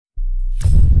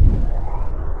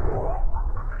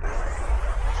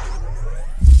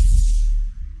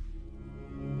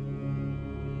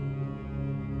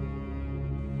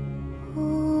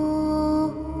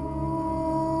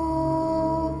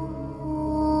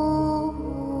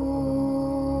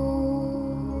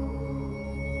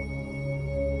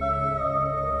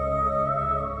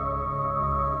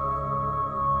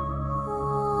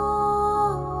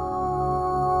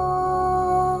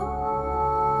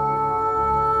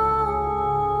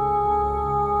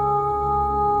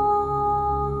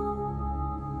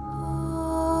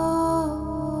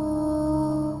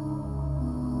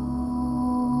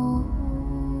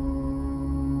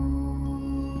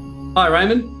Hi,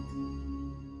 Raymond.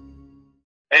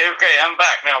 Hey, okay, I'm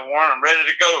back now, Warren. I'm ready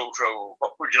to go. So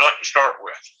what would you like to start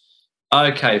with?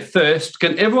 Okay, first,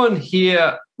 can everyone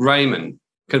hear Raymond?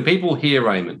 Can people hear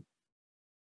Raymond?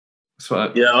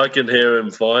 Yeah, I can hear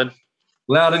him fine.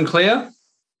 Loud and clear?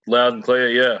 Loud and clear,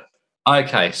 yeah.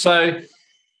 Okay, so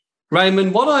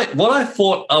Raymond, what I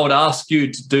thought I would ask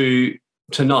you to do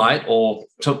tonight or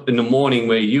in the morning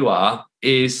where you are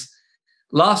is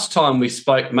last time we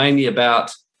spoke mainly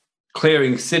about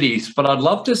clearing cities, but I'd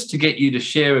love just to get you to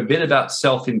share a bit about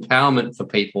self-empowerment for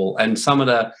people and some of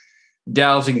the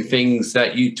dowsing things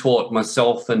that you taught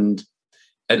myself and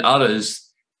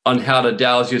others on how to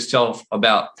douse yourself,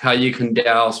 about how you can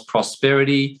douse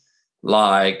prosperity,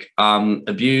 like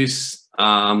abuse,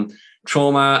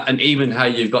 trauma, and even how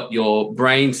you've got your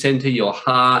brain center, your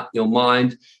heart, your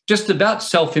mind, just about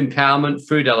self-empowerment,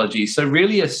 food allergies. So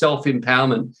really a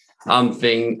self-empowerment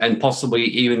thing, and possibly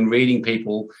even reading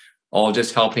people or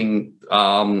just helping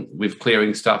with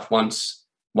clearing stuff once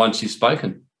you've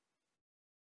spoken.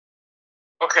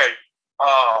 Okay,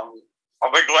 I'll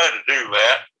be glad to do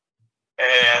that.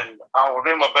 And I will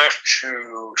do my best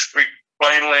to speak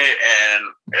plainly and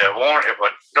warn if I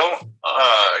don't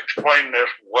explain this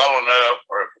well enough,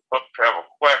 or if folks have a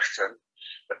question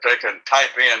that they can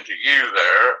type into you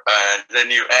there, and then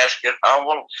you ask it,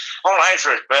 I'll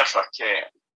answer as best I can.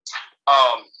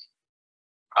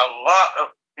 A lot of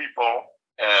people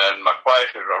in my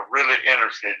classes are really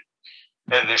interested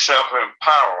in the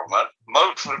self-empowerment,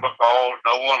 mostly because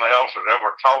no one else has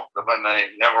ever taught them and they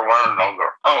never learned on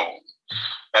their own.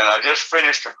 And I just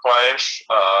finished a class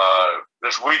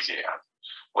this weekend,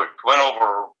 which went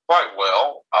over quite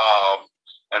well,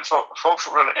 and so folks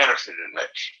are really interested in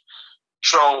this.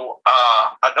 So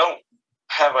I don't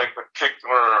have a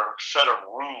particular set of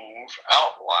rules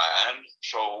outlined,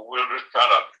 so we'll just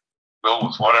kind of go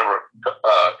with whatever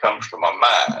comes to my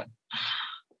mind.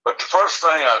 But the first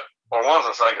thing one of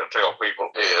the things I tell people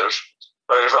is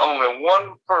there's only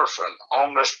one person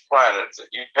on this planet that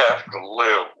you have to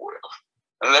live with,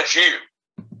 and that's you.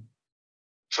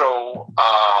 So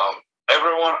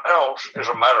everyone else is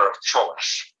a matter of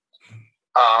choice.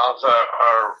 There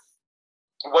are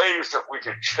ways that we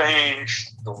could change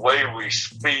the way we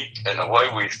speak and the way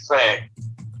we think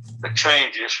that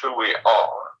changes who we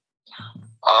are.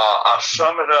 I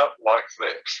sum it up like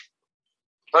this.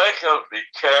 Think of the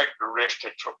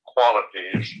characteristics or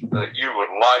qualities that you would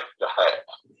like to have.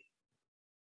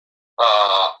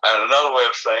 And another way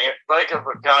of saying it, think of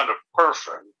the kind of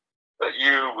person that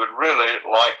you would really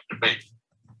like to be.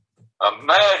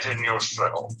 Imagine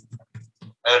yourself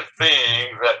as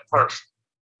being that person.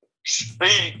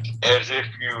 Speak as if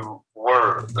you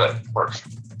were that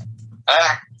person.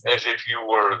 Act as if you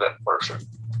were that person.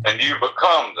 And you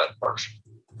become that person.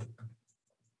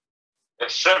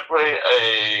 It's simply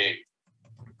a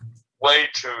way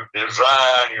to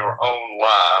design your own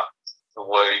life the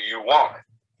way you want it.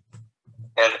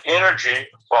 And energy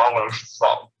follows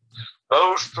thought.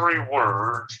 Those three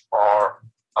words are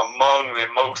among the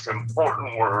most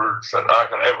important words that I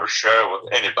can ever share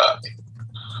with anybody.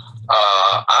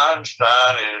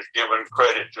 Einstein is given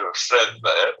credit to have said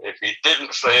that. If he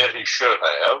didn't say it, he should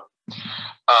have.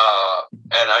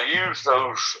 And I use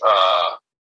those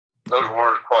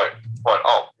words quite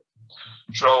often.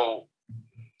 So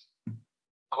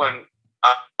when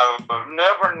I've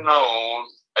never known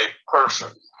a person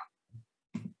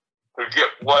to get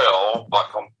well by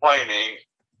complaining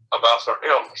about their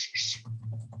illnesses.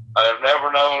 I have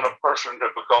never known a person to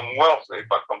become wealthy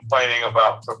by complaining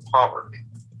about their poverty.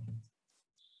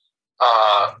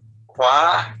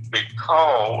 Why?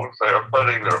 Because they are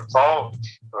putting their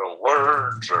thoughts, their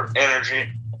words, their energy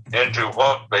into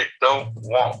what they don't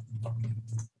want,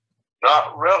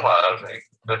 not realizing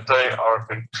that they are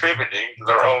contributing to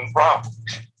their own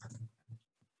problems.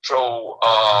 So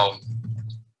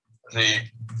the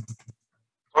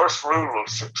first rule of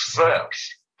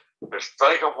success is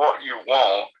think of what you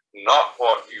want, not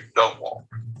what you don't want.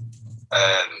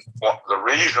 And what the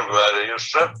reason for that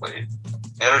is simply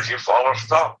energy follows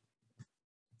thought.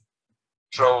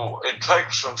 So it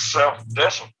takes some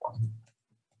self-discipline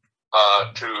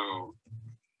to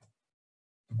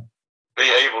be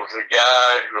able to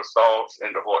guide your thoughts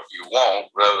into what you want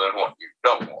rather than what you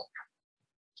don't want.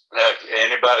 Now, if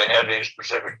anybody has any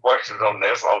specific questions on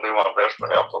this, I'll do my best to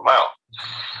help them out.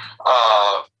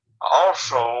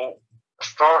 Also,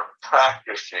 start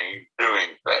practicing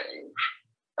doing things.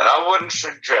 And I wouldn't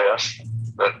suggest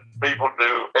that people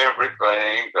do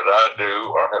everything that I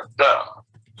do or have done.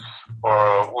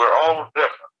 Or we're all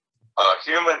different.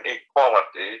 Human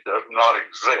equality does not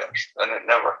exist, and it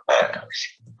never has.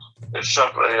 It's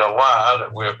simply a lie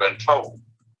that we have been told.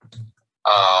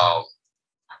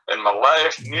 In my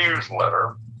last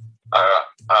newsletter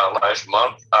last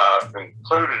month, I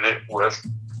concluded it with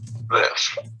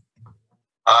this.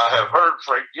 I have heard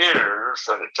for years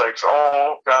that it takes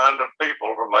all kinds of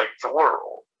people to make the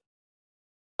world.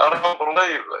 I don't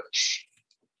believe this.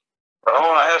 But I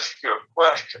want to ask you a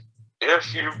question.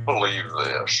 If you believe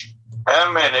this,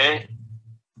 how many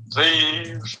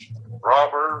thieves,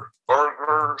 robbers,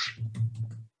 burglars,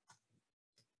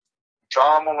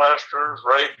 child molesters,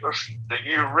 rapists do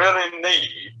you really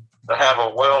need to have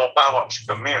a well-balanced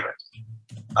community?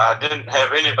 I didn't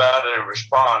have anybody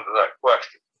respond to that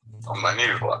question on my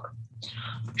newsletter.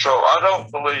 So I don't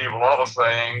believe a lot of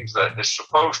things that is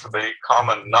supposed to be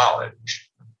common knowledge.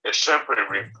 It's simply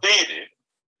repeated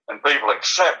and people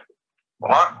accept it.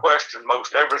 Well, I question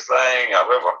most everything I've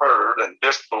ever heard and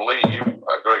disbelieve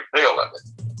a great deal of it.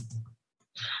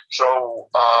 So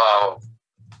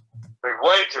the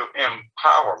way to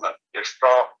empowerment is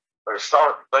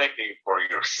start thinking for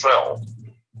yourself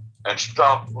and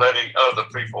stop letting other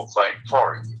people think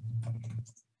for you.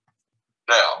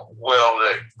 Now, will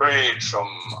it create some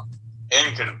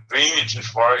inconveniences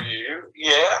for you?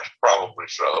 Yes, probably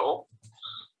so.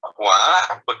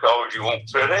 Why? Because you won't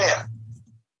fit in.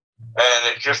 And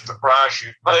it's just the price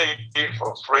you pay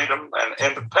for freedom and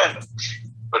independence.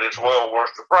 But it's well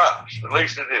worth the price. At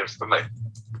least it is for me.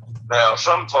 Now,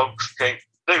 some folks can't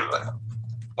do that.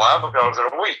 Why? Because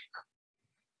they're weak.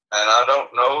 And I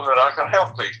don't know that I can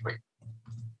help these people.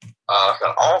 I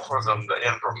can offer them the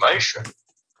information,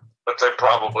 but they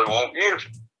probably won't use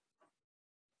it.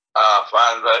 I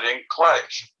find that in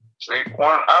class. See,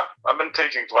 I've been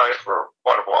teaching class for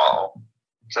quite a while,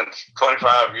 since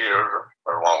 25 years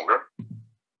or longer.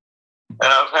 And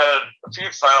I've had a few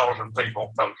thousand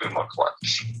people come through my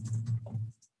class.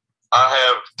 I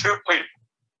have two people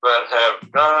that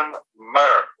have done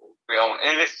miracles beyond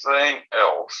anything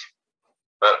else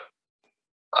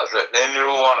that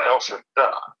anyone else has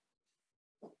done.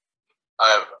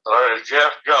 There's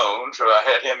Jeff Jones, who I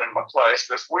had him in my class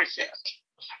this weekend.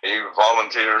 He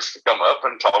volunteers to come up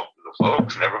and talk to the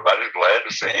folks, and everybody's glad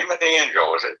to see him, and he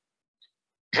enjoys it.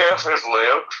 Jeff has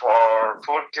lived for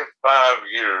 25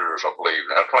 years, I believe,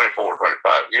 now 24,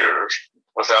 25 years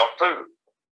without food.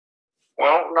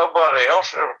 Well, nobody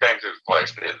else ever came through the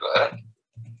place and did that.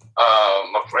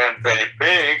 My friend Benny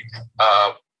Big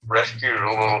rescued a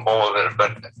little boy that had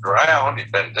been drowned.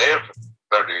 He'd been dead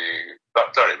for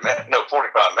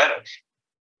 45 minutes.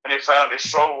 And he found his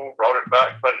soul, brought it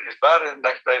back, put it in his body, and the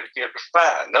next day the kid was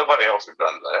fine. Nobody else had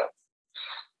done that.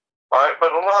 All right,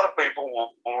 but a lot of people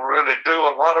will really do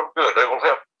a lot of good. They will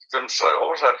help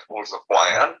themselves. That was the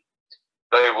plan.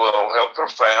 They will help their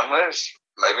families,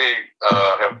 maybe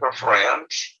help their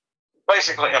friends,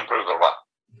 basically improve their life.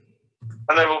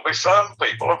 And there will be some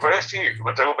people, very few,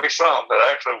 but there will be some that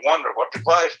actually wonder what the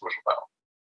class was about.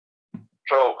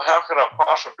 So how could I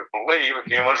possibly believe that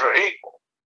humans are equal?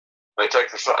 They take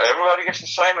everybody gets the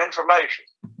same information.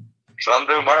 Some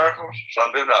do miracles,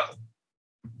 some do nothing.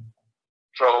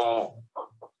 So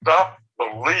stop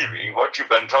believing what you've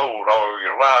been told all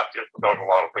your life just because a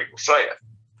lot of people say it.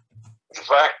 The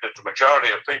fact that the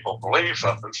majority of people believe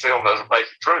something still doesn't make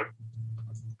it true.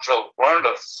 So learn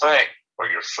to think for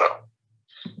yourself.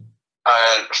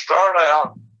 And start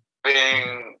out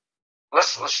being,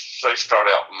 let's say start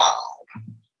out mild.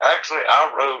 Actually,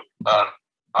 I wrote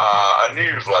a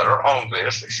newsletter on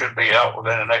this. It should be out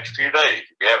within the next few days.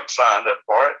 If you haven't signed up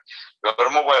for it, go to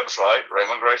my website,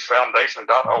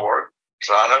 RaymondGraceFoundation.org.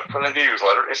 Sign up for the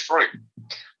newsletter. It's free.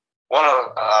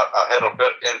 I had a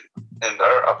bit in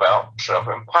there about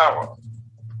self-empowerment.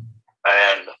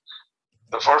 And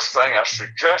the first thing I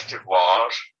suggested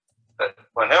was that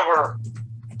whenever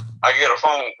I get a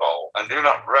phone call and do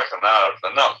not recognize the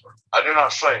number, I do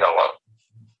not say hello.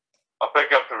 I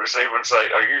pick up the receiver and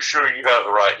say, "Are you sure you have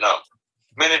the right number?"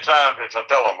 Many times it's a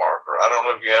telemarketer. I don't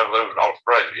know if you have those in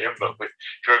Australia, but we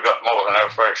sure got more than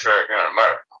our fair share here in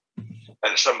America.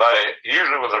 And somebody,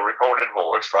 usually with a recorded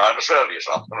voice, trying to sell you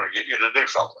something or get you to do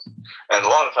something. And a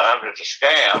lot of times it's a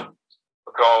scam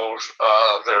because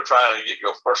they're trying to get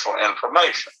your personal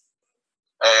information.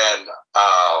 And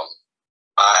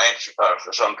I answer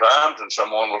sometimes, and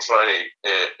someone will say,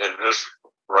 "Is this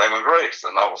Raymond Grace?"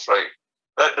 And I will say,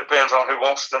 "That depends on who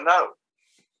wants to know."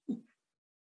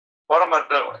 What am I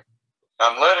doing?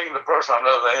 I'm letting the person on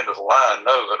the other end of the line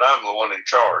know that I'm the one in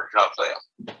charge, not them.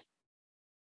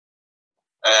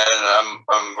 And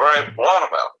I'm very blunt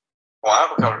about it. Why?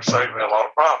 Because it saves me a lot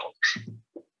of problems.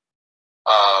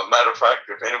 Matter of fact,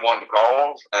 if anyone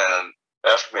calls and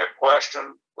asks me a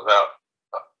question without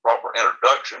proper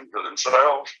introduction to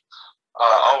themselves,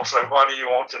 I will say, what do you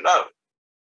want to know?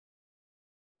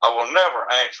 I will never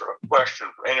answer a question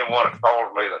for anyone that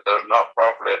calls me that does not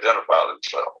properly identify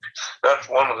themselves. That's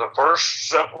one of the first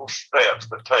simple steps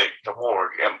to take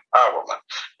towards empowerment.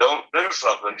 Don't do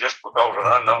something just because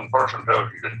an unknown person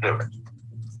tells you to do it.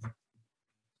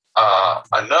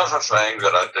 Another thing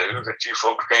that I do that you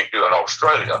folks can't do in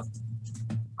Australia,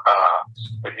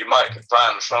 if you might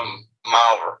find some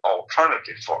milder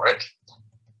alternative for it.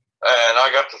 And I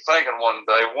got to thinking one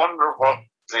day, wonder what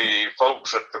the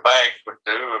folks at the bank would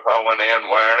do if I went in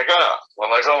wearing a gun. Well,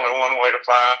 there's only one way to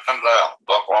find out.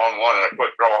 Buckle on one and a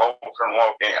quick draw holster and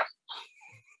walk in.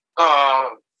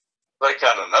 They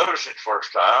kind of noticed it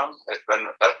first time.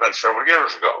 That's been several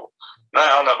years ago.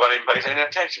 Now nobody pays any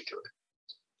attention to it.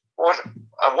 What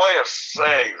a way of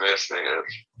saying this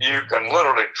is, you can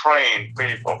literally train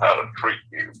people how to treat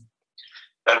you.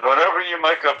 And whenever you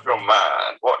make up your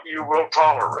mind what you will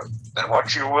tolerate and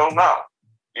what you will not,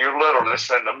 you literally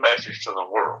send a message to the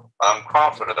world. I'm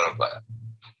confident of that.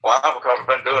 Why? Because I've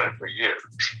been doing it for years.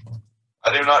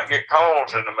 I do not get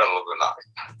calls in the middle of the night,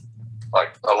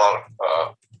 like a lot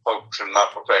of folks in my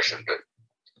profession do.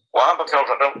 Why? Because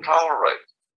I don't tolerate it.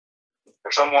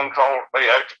 If someone calls me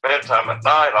after bedtime at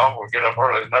night, I will get up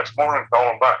early the next morning, call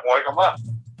them back and wake them up.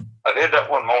 I did that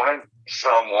one morning to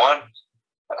someone,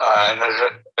 and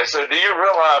they said, do you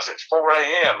realize it's 4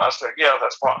 a.m.? I said, yeah,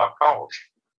 that's why I called you.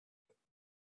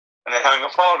 And they hung the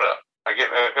phone up. I get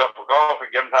me a cup of coffee,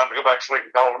 give them time to go back to sleep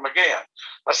and call them again.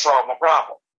 Let's solve my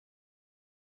problem.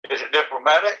 Is it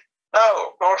diplomatic? No,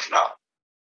 of course not.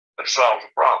 It solves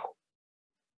the problem.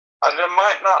 I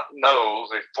might not know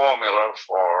the formula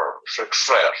for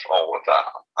success all the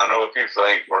time. I know a few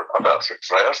things about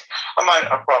success.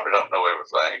 I probably don't know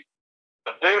everything.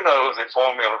 I do know the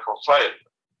formula for failure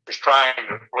is trying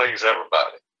to please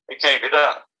everybody. It can't be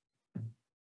done.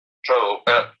 So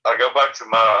I go back to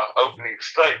my opening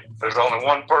statement. There's only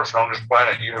one person on this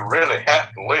planet you really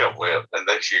have to live with, and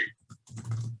that's you.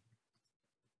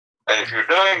 And if you're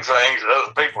doing things that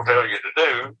other people tell you to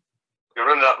do, you're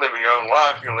really not living your own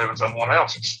life, you're living someone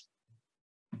else's.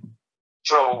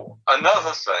 So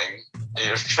another thing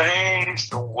is change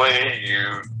the way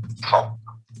you talk.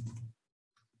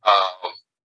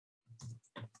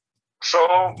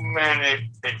 So many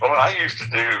people, and I used to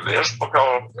do this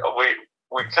because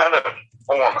we kind of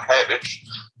form habits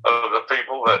of the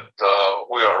people that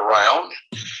we are around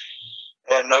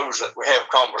and those that we have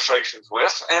conversations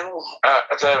with, and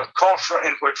the culture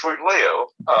in which we live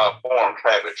forms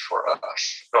habits for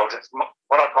us. Because it's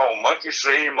what I call monkey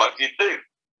see, monkey do.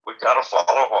 We got to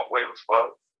follow what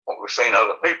we've seen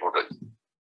other people do.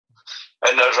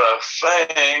 And there's a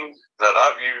saying that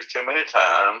I've used too many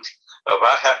times of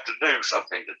I have to do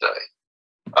something today.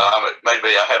 Maybe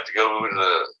I have to go to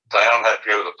the town, have to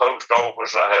go to the post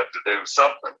office, I have to do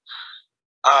something.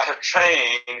 I have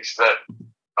changed that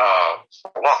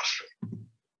philosophy.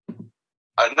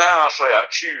 And now I say I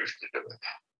choose to do it.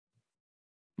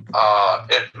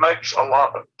 It makes a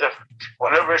lot of difference.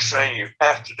 Whenever it's saying you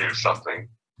have to do something,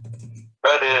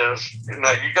 that is,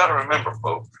 you got to remember,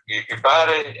 folks, your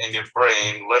body and your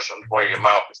brain listens where your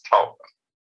mouth is talking.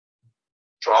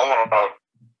 So I want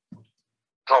to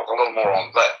talk a little more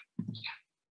on that.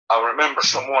 I remember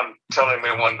someone telling me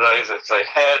one day that they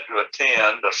had to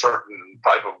attend a certain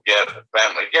type of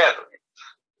family gathering.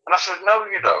 And I said, no,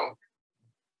 you don't.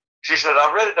 She said,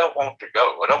 I really don't want to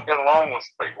go. I don't get along with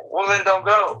people. Well, then don't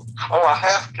go. Oh, I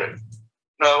have to.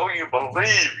 No, you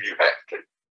believe you have to.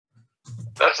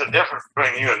 That's the difference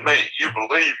between you and me. You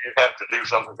believe you have to do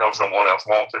something because someone else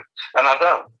wants it, and I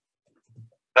don't.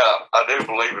 Now, I do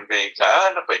believe in being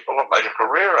kind to people. I've made a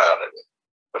career out of it.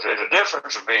 But there's a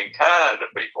difference in being kind to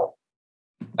people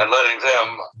and letting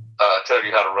them tell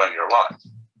you how to run your life.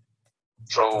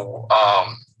 So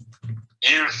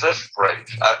use this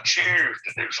phrase, I choose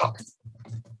to do something.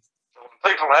 So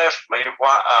when people ask me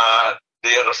why I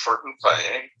did a certain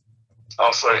thing,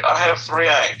 I'll say, I have 3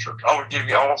 answers. I will give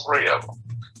you all 3 of them.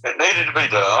 It needed to be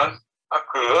done. I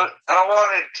could, and I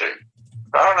wanted to.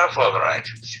 There are enough other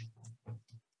answers.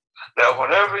 Now,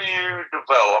 whenever you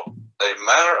develop a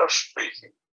manner of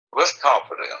speaking with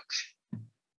confidence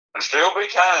and still be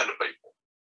kind to people,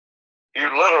 you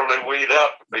literally weed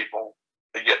out the people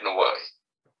that get in the way.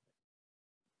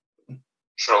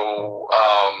 So, I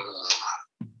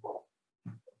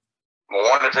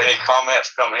wonder if any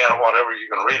comments come in or whatever, you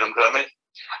can read them to me.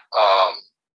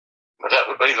 But that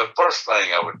would be the first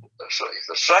thing I would say.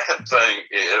 The second thing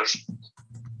is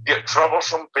get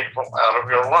troublesome people out of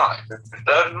your life. It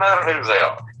doesn't matter who they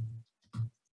are.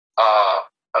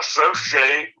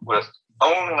 Associate with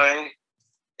only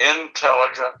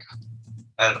intelligent,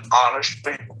 and honest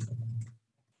people.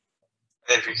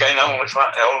 If you can't only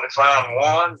find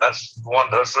one, that's the one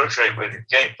to associate with. If you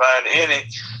can't find any,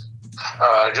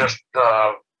 just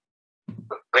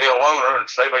be a loner and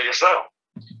stay by yourself.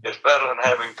 It's better than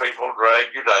having people drag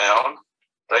you down,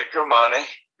 take your money,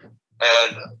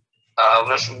 and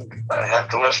have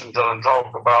to listen to them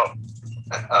talk about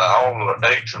all the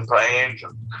aches and pains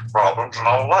and problems and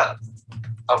all that.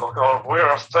 Because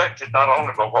we're affected not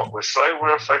only by what we say,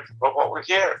 we're affected by what we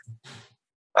hear.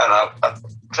 And I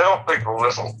tell people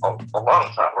this a lot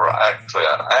of times, or I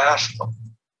ask them,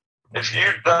 if you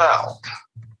doubt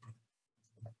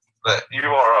that you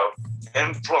are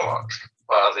influenced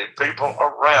by the people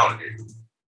around you,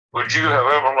 would you have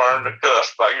ever learned to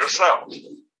cuss by yourself?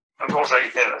 Of course, they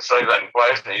didn't say that in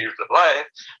class, and they used to laugh,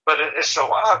 but it's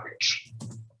so obvious.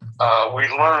 We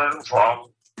learn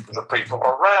from the people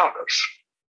around us.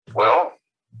 Well,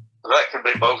 that can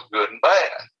be both good and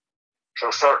bad.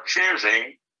 So start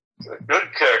choosing the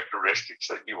good characteristics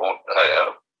that you want to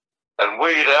have and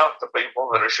weed out the people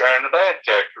that are sharing the bad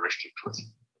characteristics with you.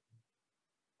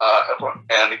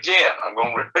 And again, I'm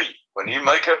going to repeat, when you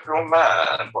make up your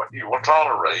mind what you will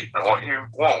tolerate and what you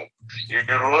won't, you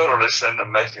literally send a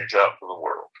message out to the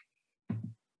world.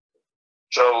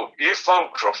 So you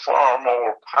folks are far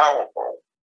more powerful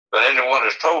than anyone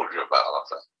has told you about, I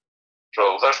think.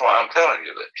 So that's why I'm telling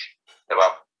you this. If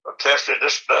I tested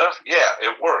this stuff, yeah,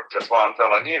 it works. That's why I'm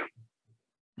telling you.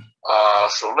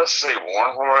 So let's see,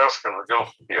 Warren, where else can we go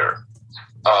from here?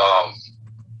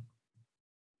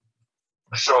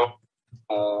 So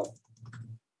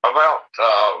about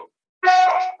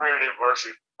prosperity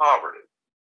versus poverty.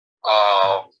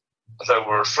 There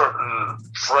were certain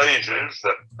phrases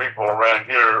that people around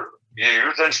here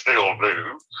use and still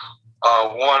do.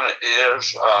 One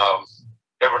is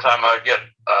every time I get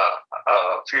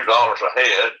a few dollars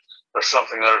ahead, there's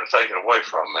something there to take it away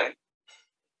from me.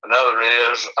 Another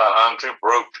is I'm too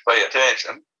broke to pay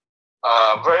attention.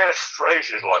 Various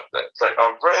phrases like that. They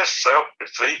are very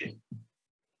self-defeating.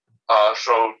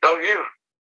 So don't use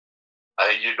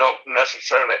them. You don't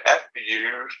necessarily have to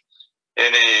use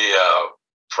any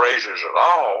phrases at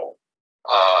all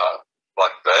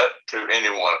like that to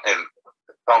anyone in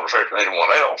conversation with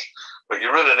anyone else, but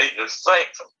you really need to thank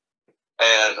them.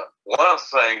 And one of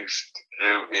the things to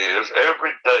do is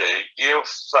every day give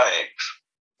thanks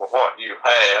for what you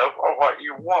have or what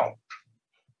you want.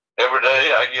 Every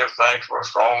day I give thanks for a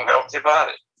strong, healthy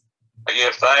body. I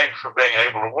give thanks for being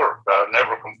able to work. I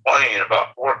never complain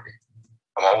about working.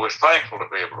 I'm always thankful to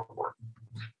be able to work.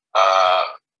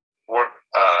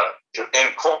 To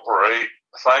incorporate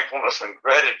thankfulness and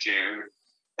gratitude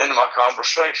into my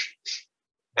conversations,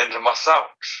 into my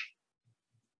thoughts.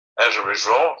 As a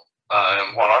result, I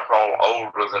am what I call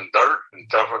older than dirt and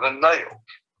tougher than nails.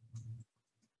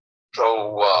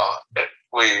 So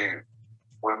we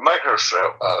make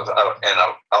ourselves,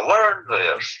 and I learned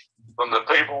this from the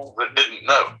people that didn't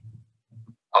know.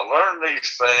 I learned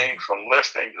these things from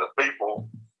listening to the people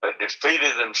that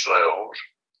defeated themselves.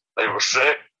 They were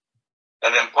sick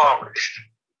and impoverished.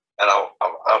 And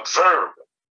I observed,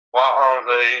 why are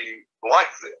they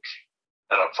like this?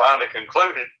 And I finally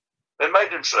concluded they made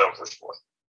themselves this way.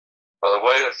 By the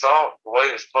way they thought, the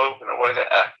way they spoke, and the way they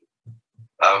acted.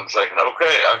 I'm thinking,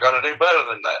 okay, I've got to do better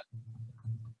than that.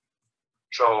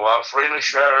 So I freely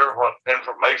share what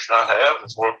information I have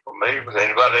that's worked for me with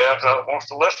anybody else that wants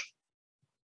to listen.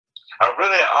 I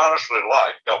really honestly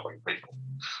like helping people.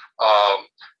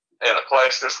 In a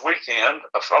class this weekend,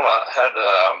 a fellow had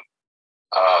a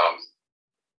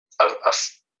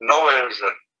noise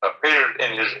that appeared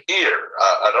in his ear.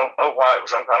 I don't know why, it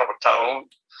was some kind of a tone.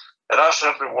 And I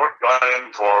simply worked on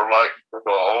him for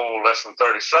less than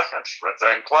 30 seconds right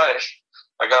there in class.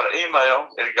 I got an email,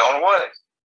 it had gone away.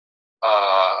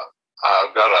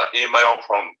 I got an email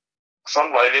from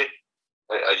some lady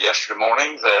yesterday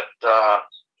morning that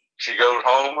she goes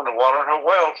home and the water in her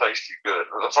well tasted good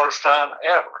for the first time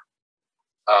ever.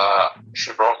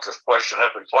 She brought this question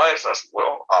up in class. I said,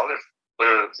 well, I'll just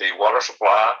clear the water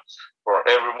supply for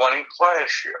everyone in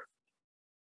class here.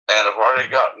 And I've already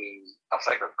gotten, I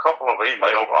think, a couple of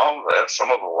emails on that.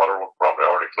 Some of the water was probably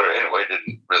already clear anyway,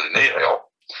 didn't really need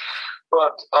help.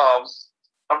 But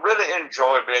I really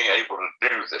enjoy being able to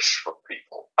do this for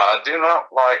people. I do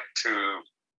not like to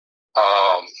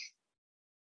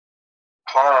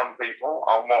harm people.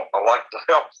 I like to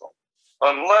help them.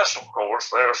 Unless, of course,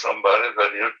 there's somebody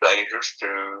that is dangerous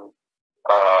to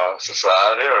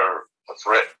society or a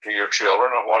threat to your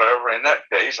children or whatever. In that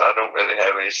case, I don't really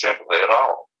have any sympathy at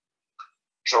all.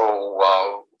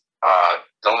 So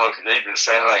Don't know if you need to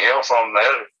say anything else on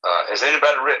that. Has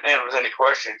anybody written in with any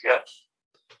questions yet?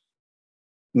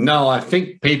 No, I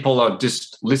think people are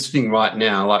just listening right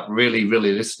now, like really,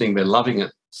 really listening. They're loving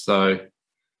it. So,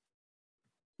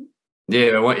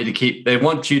 yeah, they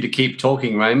want you to keep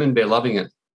talking, Raymond. They're loving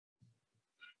it.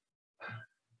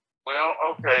 Well,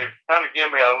 okay. Kind of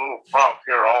give me a little prompt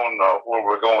here on where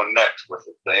we're going next with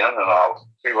it then, and I'll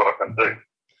see what I can do.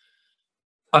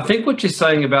 I think what you're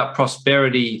saying about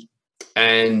prosperity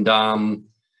and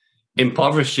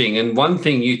impoverishing, and one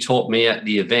thing you taught me at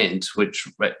the event,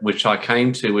 which I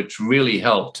came to, which really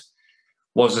helped,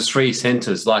 was the three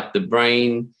centers, like the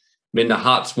brain. I mean, the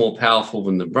heart's more powerful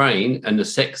than the brain, and the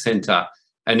sex center.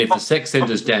 And if the sex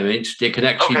center is damaged, it can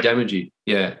actually damage you.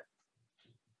 Yeah.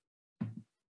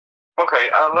 Okay,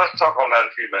 let's talk on that in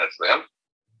a few minutes then.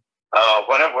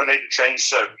 Whenever we need to change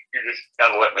subject, you just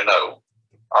kind of let me know.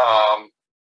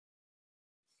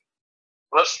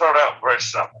 Let's start out very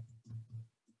simple.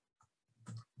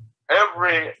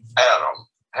 Every atom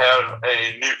has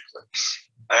a nucleus,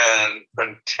 and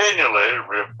continually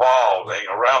revolving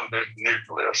around this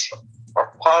nucleus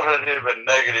are positive and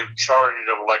negative charges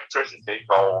of electricity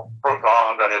called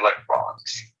protons and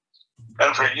electrons.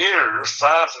 And for years,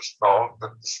 scientists thought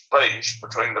that the space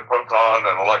between the protons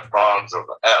and electrons of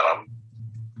the atom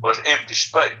was empty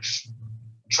space.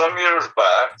 Some years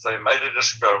back, they made a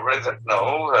discovery that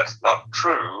no, that's not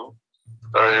true.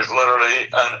 There is literally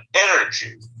an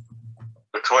energy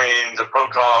between the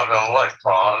protons and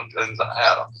electrons in the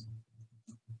atom.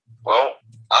 Well,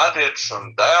 I did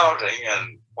some doubting,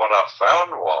 and what I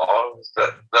found was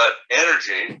that that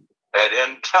energy had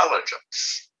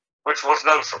intelligence, which was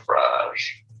no surprise,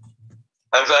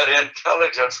 and that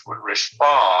intelligence would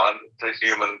respond to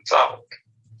human thought.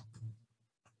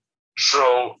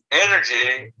 So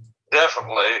energy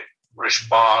definitely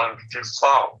responds to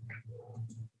thought,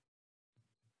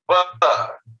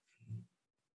 but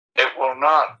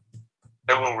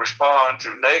it will respond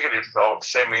to negative thought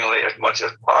seemingly as much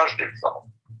as positive thought.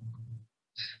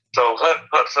 So that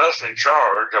puts us in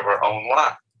charge of our own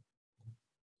life.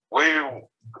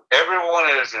 Everyone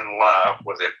is in life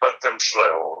where they put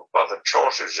themselves by the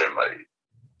choices they made.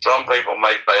 Some people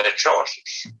make bad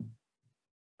choices.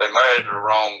 They married the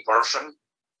wrong person.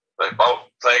 They bought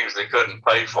things they couldn't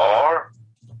pay for.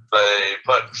 They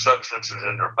put substances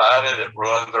in their body that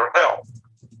ruined their health.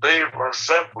 These were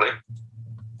simply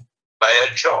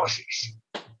bad choices.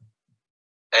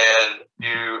 And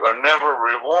you are never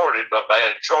rewarded by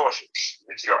bad choices.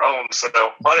 It's your own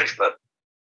self-punishment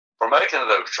for making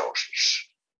those choices.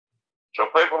 So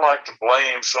people like to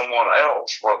blame someone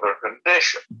else for their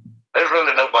condition. There's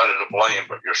really nobody to blame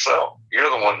but yourself. You're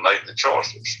the one who made the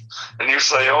choices. And you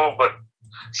say, oh, but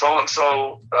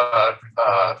so-and-so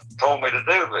told me to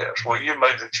do this. Well, you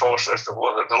made the choice as to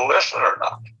whether to listen or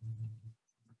not,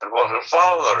 and whether to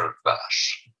follow their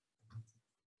advice.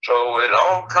 So it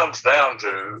all comes down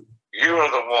to you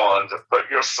are the one to put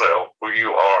yourself where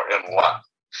you are in life.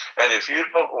 And if you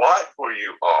don't like where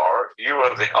you are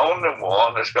the only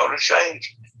one that's going to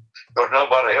change it, because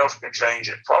nobody else can change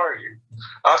it for you.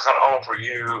 I can offer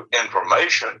you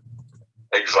information,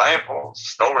 examples,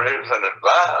 stories, and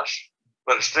advice,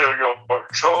 but it's still your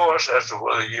choice as to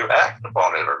whether you act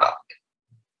upon it or not.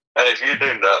 And if you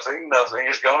do nothing, nothing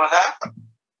is going to happen.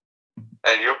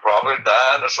 And you'll probably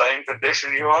die in the same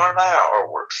condition you are now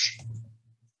or worse.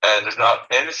 And there's not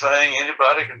anything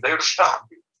anybody can do to stop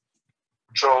you.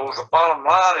 So the bottom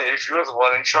line is you're the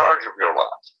one in charge of your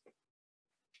life,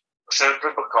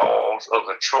 simply because of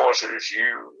the choices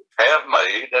you have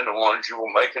made and the ones you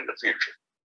will make in the future.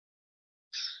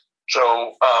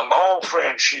 So my old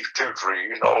friend Chief Two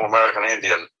Trees, an old American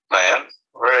Indian man,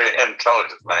 very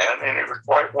intelligent man, and he was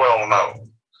quite well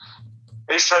known.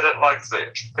 He said it like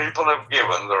this: people have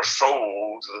given their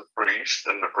soul to the priest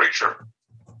and the preacher,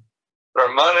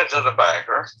 their money to the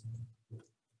banker.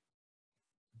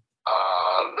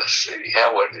 Let's see,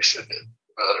 how would he said it?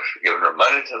 Giving their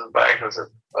money to the banker,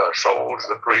 their soul to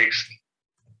the priest.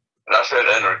 And I said,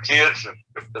 and their kids to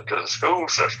the school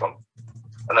system,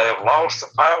 and they have lost the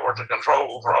power to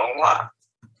control their own life.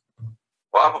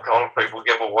 Why? Because people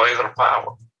give away their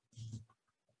power.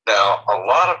 Now, a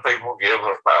lot of people give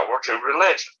their power to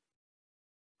religion.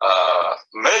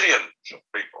 Millions of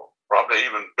people, probably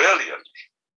even billions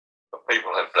of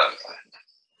people have done that.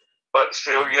 But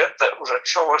still, yet, that was a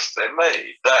choice they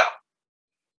made. Now,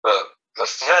 the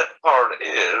sad part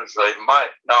is they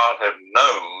might not have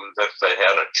known that they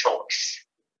had a choice.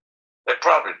 They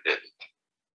probably didn't.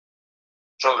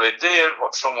 So they did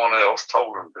what someone else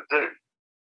told them to do.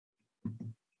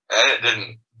 And it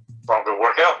didn't probably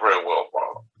work out very well for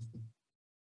them.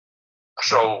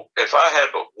 So if I had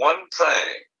but one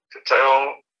thing to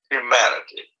tell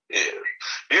humanity is,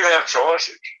 you have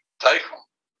choices, take them.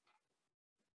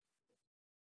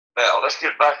 Now, let's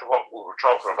get back to what we were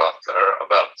talking about there,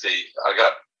 I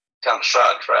got kind of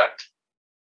sidetracked,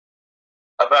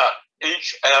 about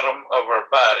each atom of our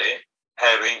body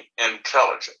having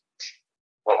intelligence.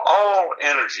 Well, all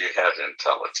energy has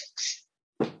intelligence.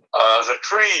 The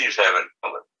trees have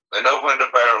intelligence. They know when to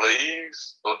bear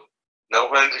leaves, know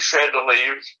when to shed the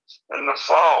leaves in the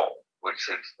fall, which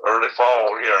is early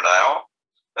fall here now,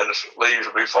 and the leaves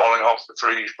will be falling off the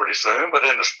trees pretty soon, but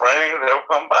in the spring, they'll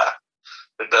come back.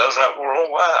 It does that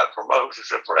worldwide for most,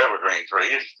 except for evergreen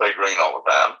trees. They green all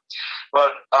the time.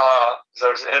 But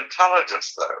there's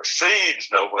intelligence there. Seeds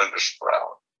know when to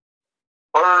sprout.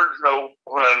 Birds know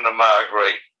when to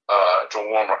migrate to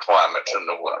warmer climates in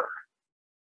the winter.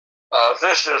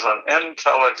 This is an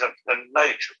intelligence in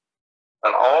nature,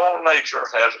 and all nature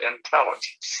has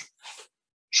intelligence.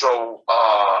 So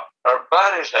our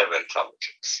bodies have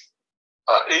intelligence.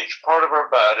 Each part of our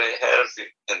body has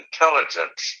the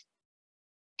intelligence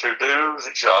to do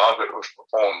the job it was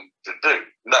performed to do.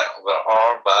 Now, there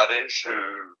are bodies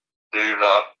who do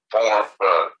not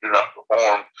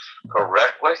perform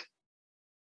correctly,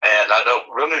 and I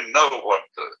don't really know what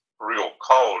the real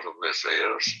cause of this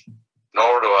is,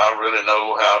 nor do I really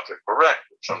know how to correct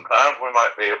it. Sometimes we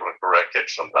might be able to correct it,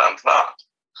 sometimes not.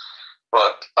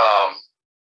 But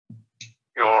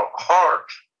your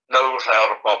heart knows how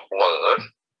to pump blood.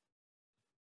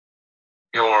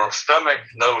 Your stomach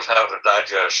knows how to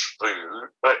digest food,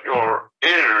 but your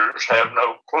ears have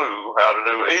no clue how to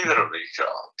do either of these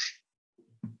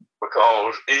jobs,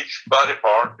 because each body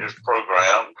part is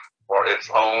programmed for its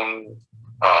own,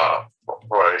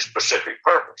 for a specific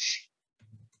purpose.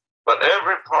 But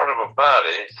every part of a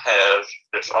body has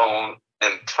its own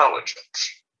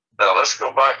intelligence. Now let's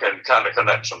go back and kind of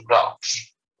connect some dots.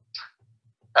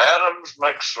 Atoms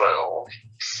make cells,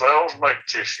 cells make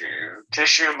tissue,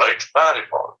 tissue makes body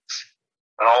parts,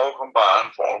 and all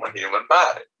combined form a human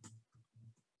body.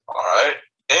 All right?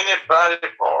 Any body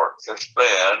part that's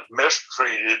been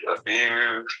mistreated,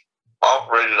 abused,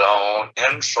 operated on,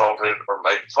 insulted, or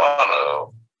made fun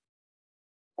of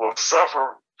will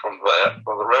suffer from that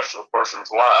for the rest of the person's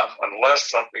life unless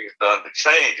something is done to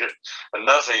change it, and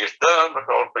nothing is done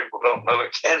because people don't know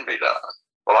it can be done.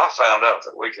 Well, I found out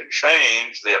that we can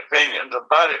change the opinions of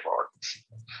body parts.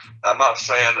 I'm not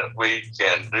saying that we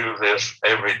can do this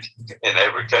in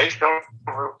every case. No,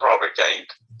 we probably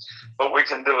can't. But we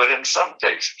can do it in some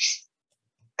cases.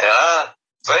 And I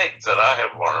think that I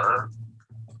have learned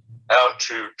how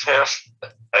to test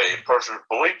a person's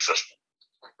belief system,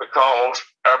 because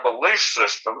our belief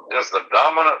system is the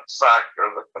dominant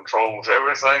factor that controls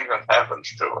everything that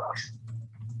happens to us.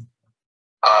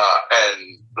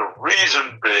 And the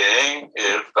reason being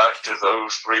is back to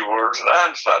those three words that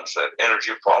Einstein said: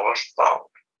 energy follows thought.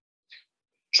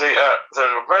 See, there's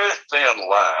a very thin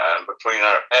line between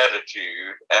our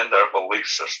attitude and our belief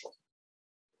system.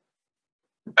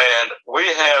 And we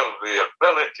have the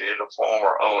ability to form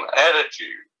our own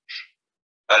attitudes.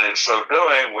 And in so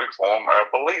doing, we form our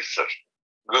belief system,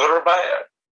 good or bad.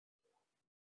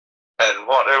 And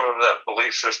whatever that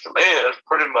belief system is,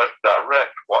 pretty much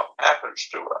directs what happens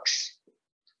to us.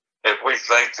 If we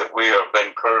think that we have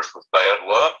been cursed with bad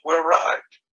luck, we're right.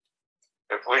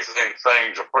 If we think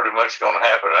things are pretty much going to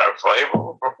happen in our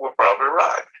favor, we're probably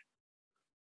right.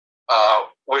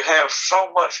 We have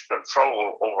so much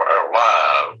control over our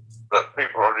lives that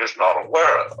people are just not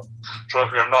aware of. So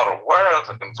if you're not aware of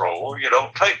the control, you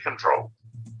don't take control.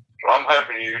 So I'm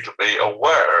helping you to be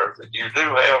aware that you do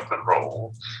have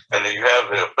control and that you have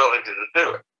the ability to do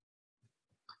it.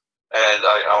 And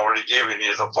I already given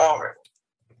you the formula.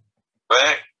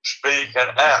 Think, speak,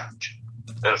 and act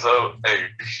as though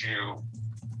you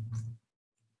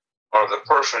are the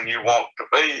person you want to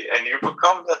be, and you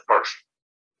become that person.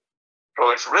 So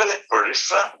it's really pretty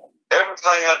simple. Everything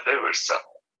I do is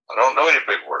simple. I don't know any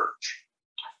big words.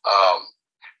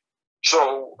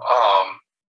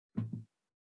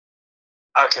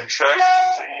 I can check,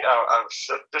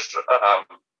 see,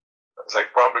 there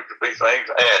probably could be things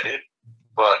added,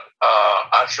 but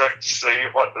I check to see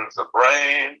what does the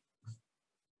brain,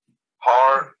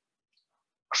 heart,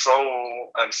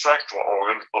 soul, and sexual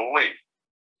organs believe.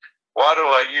 Why do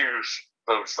I use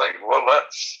those things? Well,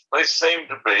 they seem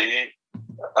to be,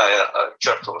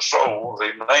 except for the soul,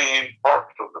 the main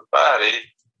parts of the body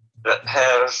that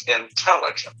has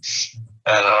intelligence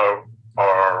and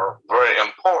are very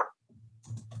important.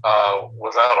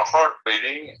 Without a heart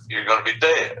beating, you're going to be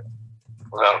dead.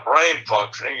 Without a brain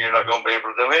functioning, you're not going to be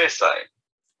able to do anything.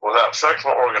 Without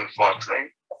sexual organ functioning,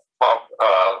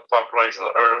 population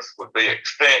of the Earth would be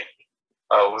extinct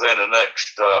within the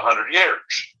next 100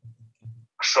 years.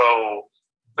 So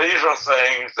these are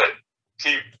things that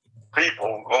keep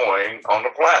people going on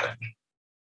the planet.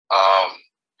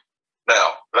 Now,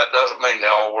 that doesn't mean they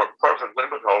all work perfectly,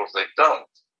 because they don't.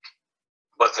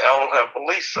 But they all have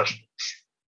belief systems.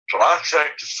 So I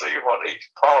check to see what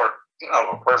each part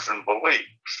of a person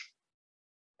believes.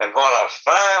 And what I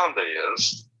found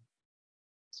is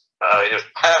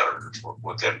patterns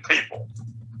within people.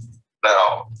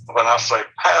 Now, when I say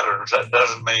patterns, that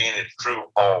doesn't mean it's true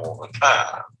all the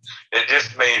time. It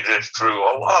just means it's true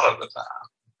a lot of the time.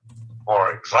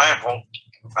 For example,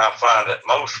 I find that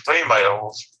most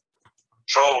females'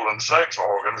 soul and sex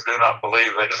organs do not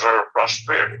believe they deserve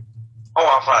prosperity. Oh,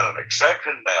 I find an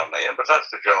exception now and then, but that's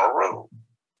the general rule.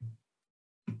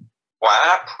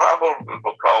 Why? Probably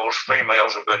because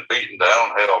females have been beaten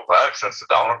down and held back since the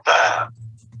dawn of time.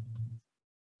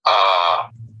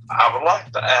 I would like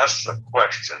to ask a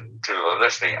question to a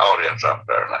listening audience up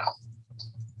there now.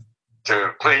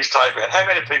 To please type in, how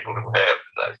many people do we have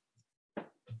today?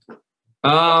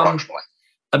 Approximately.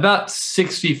 About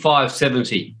 65,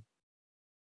 70.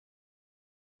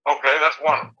 Okay, that's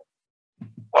wonderful.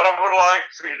 What I would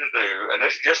like for you to do, and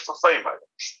it's just for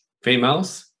females.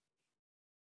 Females?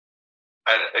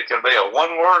 And it can be a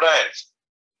one-word answer.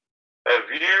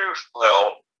 Have you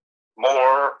felt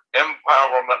more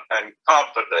empowerment and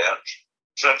confidence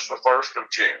since the 1st of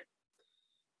June?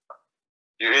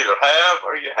 You either have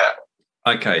or you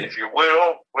haven't. Okay. If you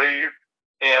will, leave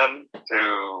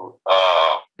into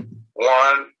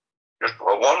just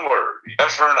one word,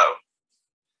 yes or no.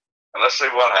 And let's see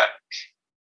what happens.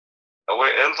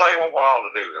 It'll take a while to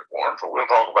do this, Warren, so we'll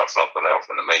talk about something else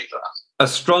in the meantime. A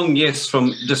strong yes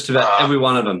from just about every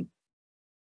one of them.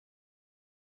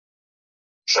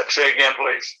 Say again,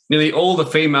 please. Nearly all the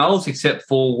females except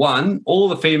for one,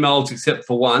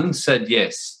 said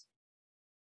yes.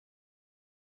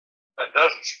 That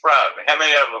doesn't surprise me. How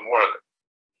many of them were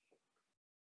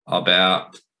there?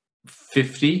 About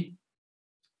 50.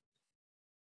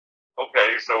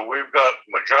 Okay, so we've got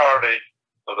majority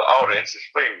of the audience is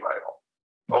female.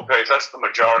 Okay, that's the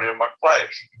majority of my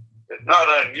class. It's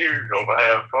not unusual to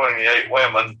have 28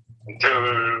 women and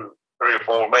 2, 3, or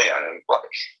 4 men in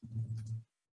class.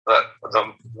 But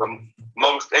the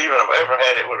most even I've ever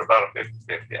had it was about a 50-50,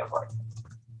 I think.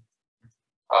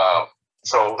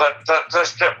 So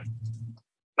that's typical.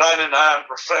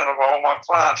 99% of all my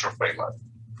clients are female.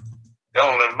 The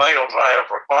only males I have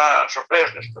for clients are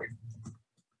business people.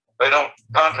 They don't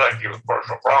contact you with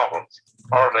personal problems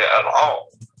hardly at all.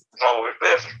 It's always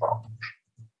business problems.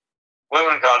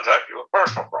 Women contact you with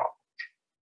personal problems.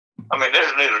 I mean, this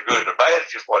is neither good nor bad,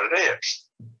 it's just what it is.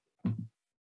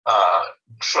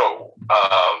 So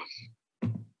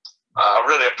I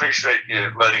really appreciate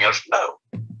you letting us know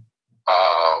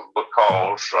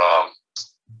because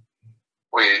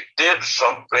we did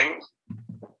something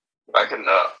back in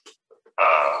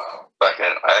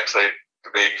actually, to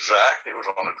be exact, it was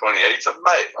on the 28th of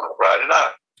May, on a Friday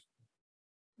night.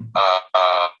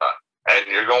 And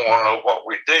you're going to want to know what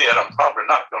we did. I'm probably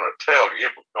not going to tell you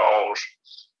because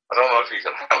I don't know if you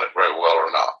can handle it very well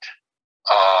or not.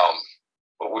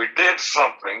 But we did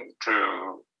something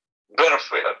to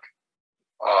benefit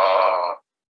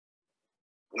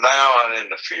now and in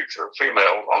the future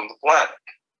females on the planet.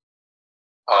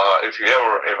 If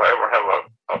I ever have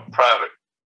a private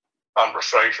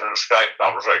conversation, a Skype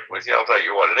conversation with you, I'll tell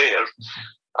you what it is.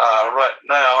 Right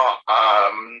now,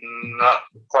 I'm not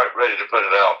quite ready to put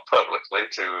it out publicly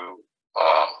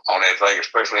on anything,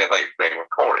 especially anything that's being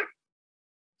recorded.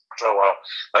 So I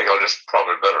think I'll just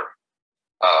probably better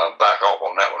back off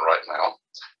on that one right now.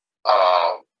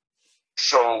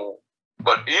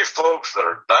 But you folks that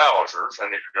are dowsers,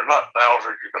 and if you're not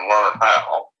dowsers, you can learn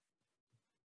how.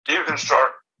 You can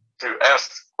start to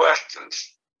ask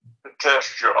questions to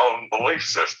test your own belief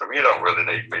system. You don't really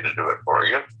need me to do it for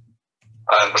you.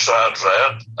 And besides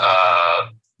that,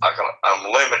 I'm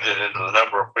limited into the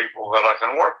number of people that I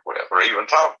can work with or even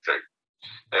talk to.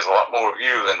 There's a lot more of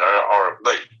you than there are of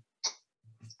me.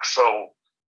 So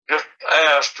just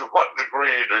ask, to what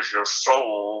degree does your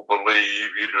soul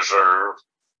believe you deserve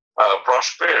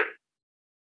prosperity?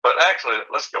 But actually,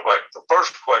 let's go back. The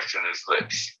first question is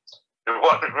this. To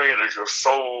what degree does your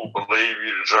soul believe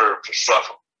you deserve to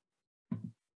suffer?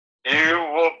 You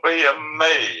will be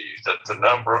amazed at the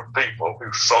number of people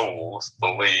whose souls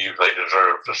believe they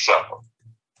deserve to suffer.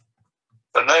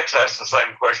 The next asks the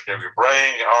same question of your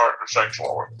brain, your heart, and sexual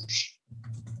organs.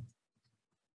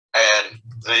 And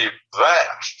the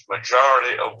vast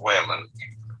majority of women,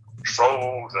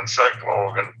 souls and sexual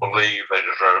organs believe they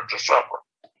deserve to suffer.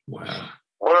 Wow.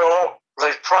 Well,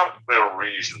 there's probably a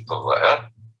reason for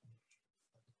that,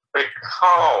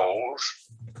 because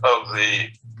of the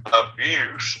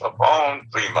abuse upon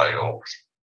females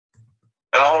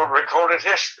in all of recorded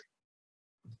history.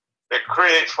 It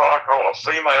creates what I call a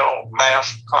female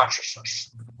mass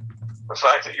consciousness. The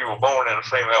fact that you were born in a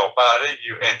female body,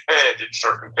 you inherited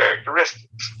certain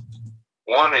characteristics.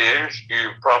 One is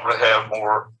you probably have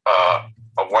more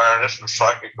awareness and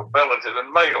psychic ability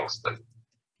than males do.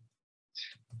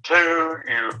 Two,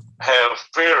 you have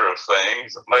fear of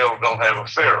things that males don't have a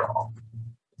fear of,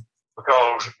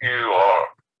 because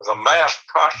the mass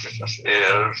consciousness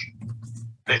is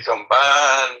the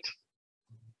combined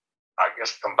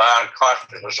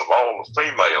consciousness of all the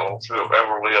females who have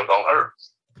ever lived on Earth.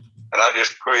 And I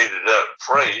just created that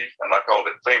phrase, and I called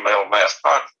it female mass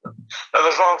consciousness. Now,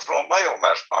 there's also a male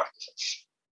mass consciousness,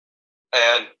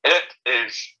 and it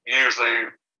is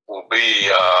usually will be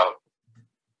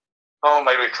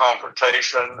maybe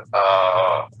confrontation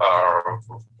or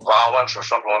violence or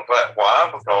something like that.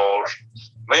 Why? Because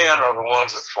men are the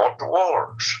ones that fought the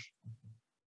wars.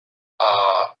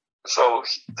 So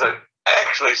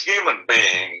actually human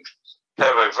beings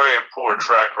have a very poor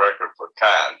track record for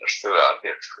kindness throughout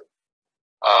history.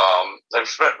 They've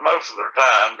spent most of their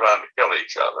time trying to kill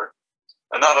each other,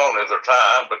 and not only their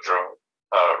time, but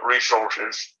their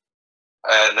resources.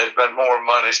 And there's been more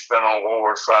money spent on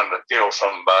wars trying to kill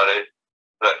somebody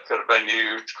that could have been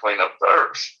used to clean up the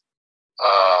earth.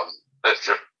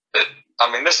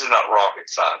 This is not rocket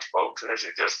science, folks. This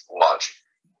is just logic.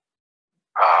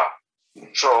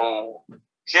 So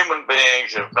human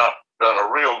beings have not done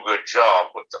a real good job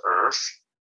with the earth.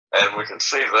 And we can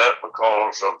see that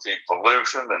because of the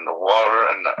pollution in the water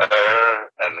and the air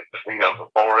and the cleaning of the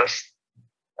forest.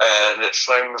 And it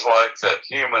seems like the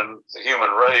human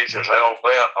race is hell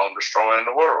bent on destroying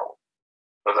the world,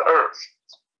 or the earth.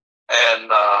 And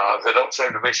they don't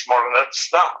seem to be smart enough to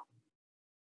stop.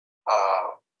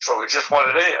 So it's just what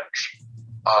it is.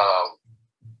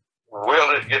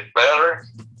 Will it get better?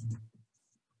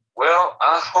 Well,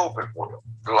 I hope it will.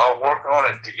 Do I work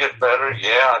on it to get better?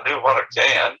 Yeah, I do what I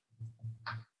can.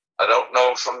 I don't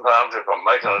know sometimes if I'm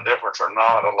making a difference or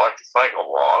not. I'd like to think I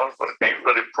was, but I can't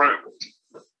really prove it.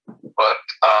 But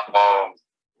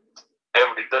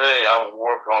every day I will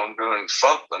work on doing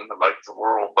something to make the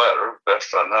world better,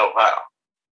 best I know how.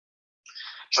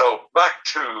 So back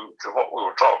to what we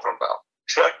were talking about.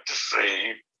 Check to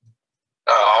see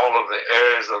all of the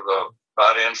areas of the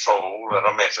body and soul that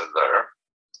I mentioned there.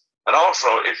 And also,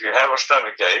 if you have a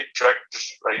stomach ache, check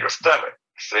your stomach.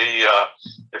 See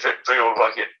if it feels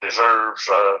like it deserves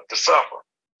to suffer.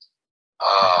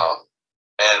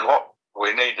 And what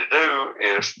we need to do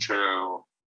is to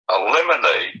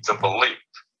eliminate the belief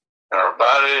in our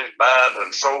body, mind,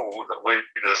 and soul that we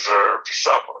deserve to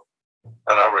suffer.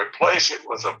 And I replace it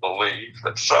with a belief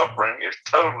that suffering is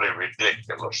totally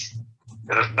ridiculous.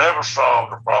 It has never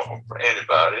solved a problem for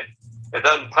anybody. It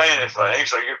doesn't pay anything,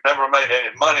 so you've never made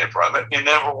any money from it. You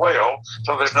never will,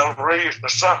 so there's no reason to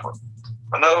suffer.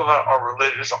 I know there are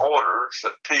religious orders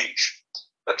that teach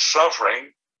that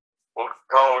suffering will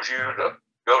cause you to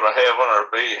go to heaven or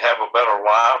have a better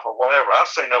life or whatever. I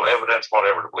see no evidence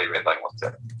whatever to believe anything like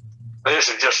that. This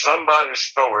is just somebody's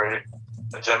story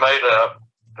that they made up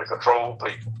to control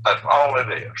people. That's all it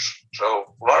is.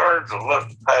 So learn to look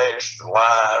past the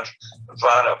lies and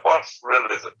find out what's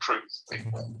really the truth,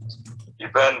 people.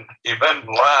 You've been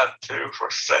lied to for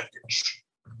centuries.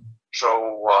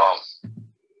 So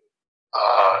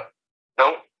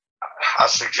I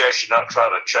suggest you not try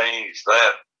to change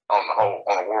that on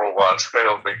a worldwide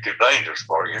scale. It'd be too dangerous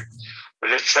for you. But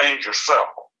just change yourself.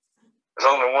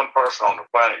 There's only one person on the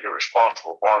planet you're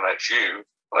responsible for, and that's you,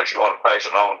 unless you want to pass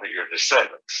it on to your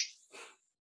descendants.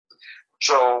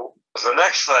 So the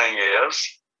next thing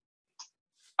is,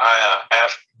 I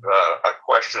ask a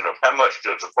question of how much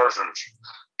does a person's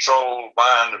soul,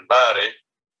 mind, and body,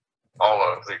 all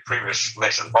of the previous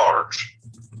mentioned parts,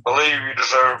 believe you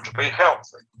deserve to be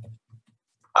healthy?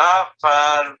 I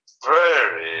find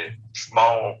very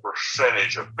small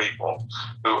percentage of people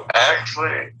whose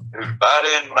body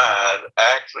and mind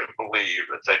actually believe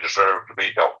that they deserve to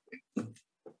be healthy.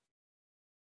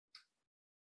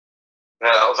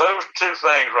 Now, those two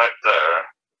things right there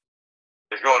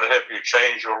is going to help you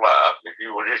change your life if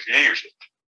you will just use it.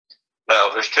 Now,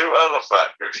 there's two other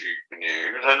factors you can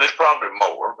use, and there's probably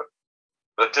more, but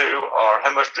the two are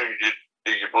how much do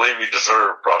you believe you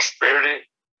deserve prosperity,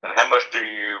 and how much do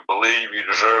you believe you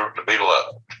deserve to be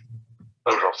loved?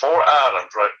 Those are four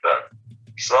items right there.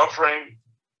 Suffering,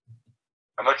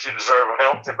 how much you deserve a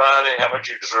healthy body, how much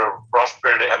you deserve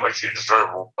prosperity, how much you deserve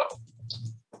love.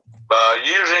 by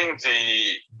using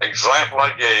the example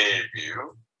I gave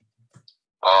you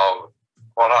of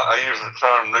what I use the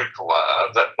term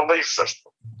neutralize, that belief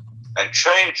system, and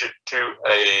change it to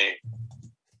a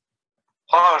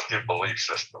positive belief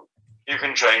system, you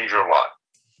can change your life.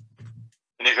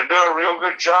 And you can do a real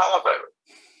good job at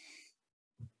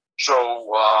it. So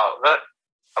that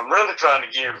I'm really trying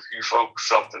to give you folks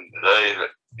something today that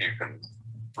you can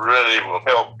really will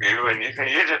help you, and you can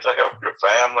use it to help your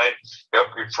family, help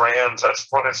your friends. That's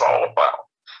what it's all about.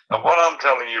 And what I'm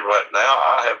telling you right now,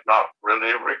 I have not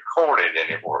really recorded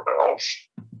anywhere else.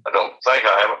 I don't think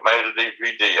I haven't made a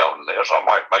DVD on this. I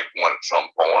might make one at some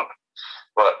point.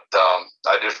 But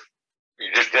you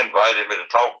just invited me to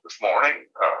talk this morning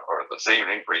or this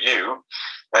evening for you,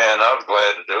 and I was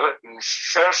glad to do it and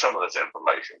share some of this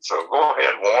information. So go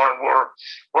ahead, Warren.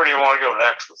 Where do you want to go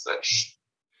next with this?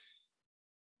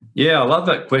 Yeah, I love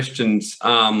that questions.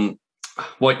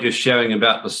 What you're sharing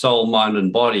about the soul, mind,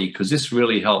 and body, because this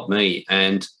really helped me,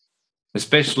 and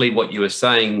especially what you were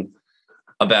saying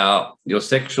about your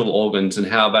sexual organs and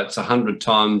how that's 100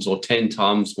 times or 10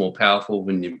 times more powerful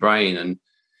than your brain. And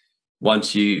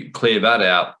once you clear that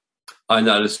out, I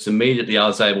noticed immediately I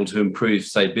was able to improve,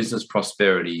 say, business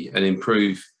prosperity and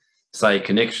improve, say,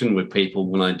 connection with people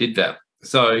when I did that.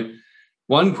 So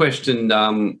one question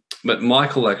that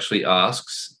Michael actually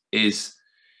asks is,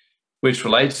 which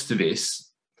relates to this,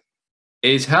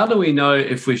 is how do we know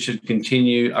if we should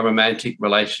continue a romantic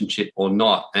relationship or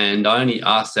not? And I only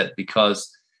ask that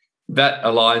because that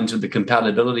aligns with the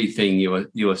compatibility thing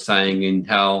you were saying, in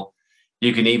how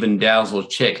you can even dowse or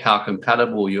check how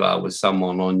compatible you are with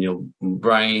someone on your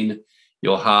brain,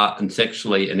 your heart, and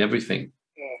sexually and everything.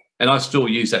 Yeah. And I still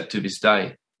use that to this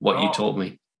day, what you taught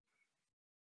me.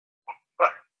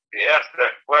 He asked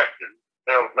that question,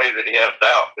 tells me that he has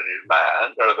doubt in his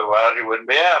mind, otherwise he wouldn't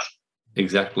be asked.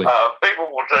 Exactly.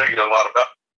 People will tell you a lot about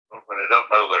them when they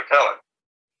don't know they're telling.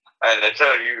 And they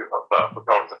tell you about,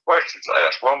 because of the questions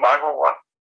asked. Well, Michael, what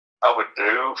I would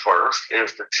do first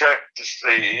is to check to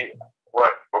see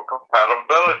what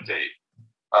compatibility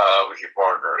with your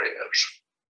partner is.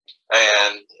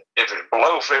 And if it's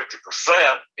below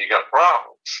 50%, you got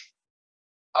problems.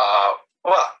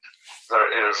 But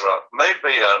there is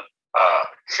maybe a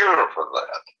cure for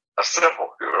that, a simple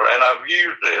cure. And I've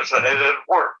used this, and it has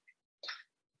worked.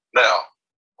 Now,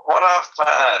 what I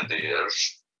find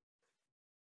is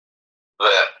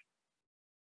that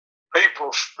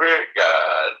people's spirit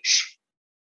guides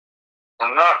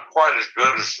are not quite as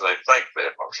good as they think they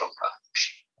are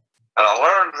sometimes. And I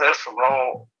learned this from an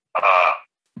old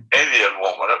Indian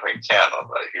woman up in Canada.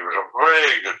 He was a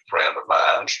very good friend of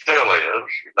mine, still is.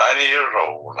 She's 90 years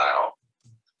old now.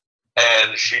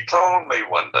 And she told me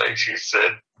one day, she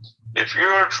said, if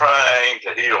you're trying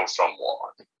to heal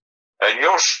someone and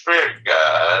your spirit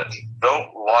guides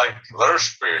don't like their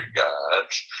spirit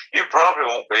guides, you probably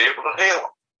won't be able to heal them.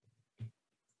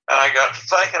 And I got to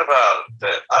thinking about it,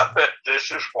 that I bet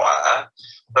this is why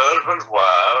husbands,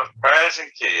 wives, parents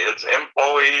and kids,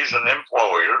 employees and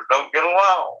employers don't get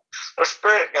along. Their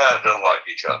spirit guides don't like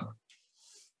each other.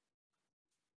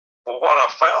 Well, what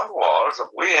I found was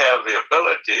that we have the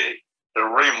ability to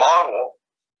remodel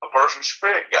a person's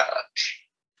spirit guides.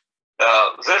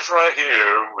 Now, this right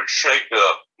here would shake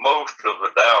up most of the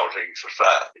doubting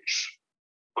societies,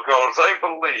 because they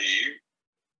believe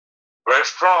very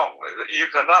strongly that you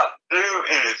cannot do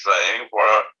anything for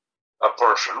a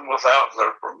person without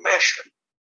their permission.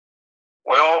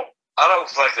 Well, I don't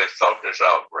think they thought this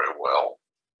out very well,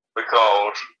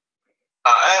 because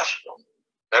I asked them,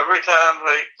 every time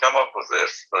they come up with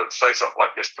this, say something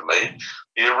like this to me,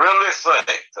 you really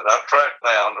think that I've tracked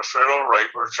down the serial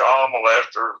rapers, child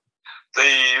molesters,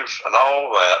 thieves, and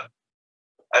all that,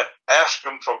 and ask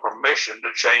them for permission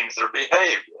to change their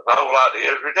behavior? The whole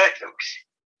idea is ridiculous.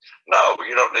 No,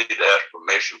 you don't need to ask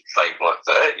permission for things like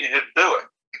that. You just do it.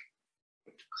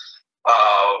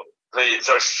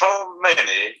 There's so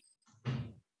many,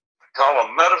 call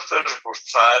them metaphysical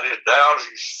societies,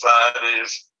 dowsing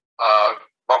societies,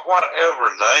 by whatever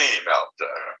name out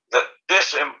there, that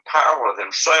disempower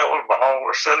themselves by all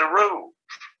their silly rules.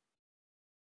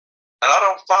 And I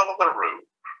don't follow the rules.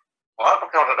 Why?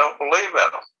 Because I don't believe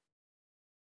in them.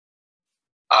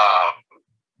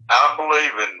 I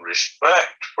believe in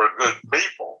respect for good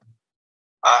people.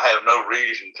 I have no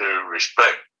reason to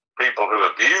respect people who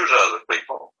abuse other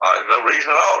people. I have no reason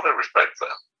at all to respect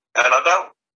them. And I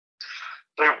don't.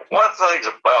 See, one thing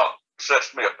about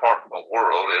sets me apart from the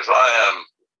world is I am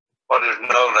what is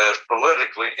known as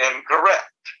politically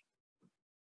incorrect.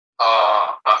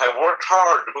 I have worked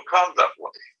hard to become that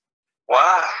way.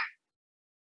 Why?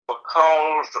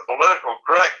 because the political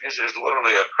correctness is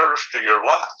literally a curse to your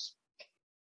life.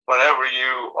 Whenever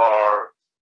you are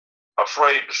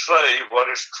afraid to say what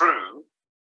is true,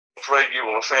 afraid you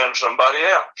will offend somebody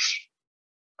else.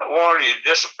 Warren, you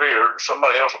disappeared.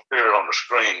 Somebody else appeared on the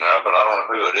screen now, but I don't know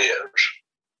who it is.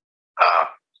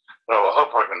 So I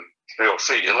hope I can still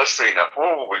see you. Let's see now.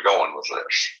 Where were we going with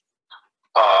this?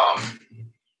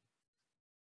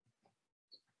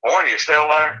 Warren, you still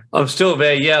there? I'm still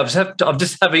there, yeah. I'm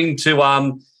just having to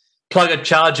plug a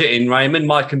charger in, Raymond.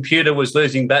 My computer was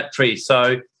losing battery,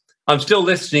 so I'm still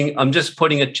listening. I'm just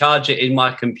putting a charger in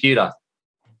my computer.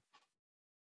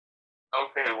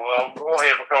 Okay, well, go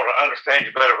ahead because I understand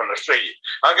you better when I see you.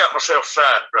 I got myself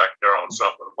sidetracked there on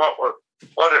something.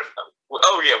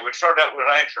 Oh, yeah, we started out with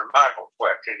answering Michael's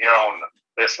question here on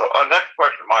this. So, next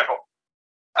question, Michael.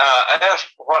 Ask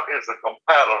what is the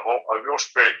compatible of your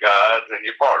spirit guides and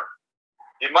your partner.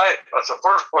 You might, that's the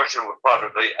first question would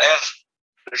probably ask,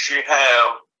 does she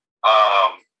have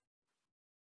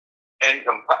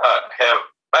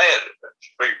bad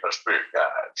spirit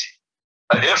guides?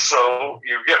 If so,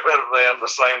 you get rid of them the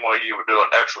same way you would do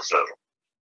an exorcism.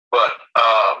 But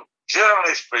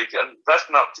generally speaking, that's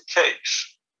not the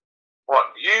case.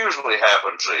 What usually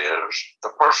happens is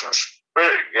the person's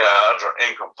spirit guides are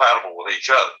incompatible with each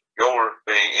other, yours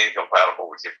being incompatible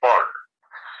with your partner.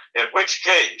 In which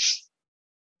case,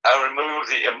 I remove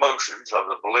the emotions of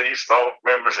the beliefs, thoughts,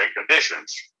 memories, and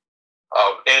conditions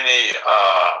of any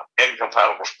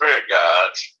incompatible spirit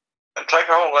guides and take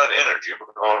all that energy,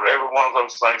 because every one of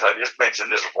those things I just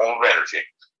mentioned is a form of energy,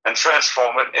 and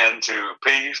transform it into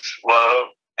peace, love,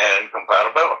 and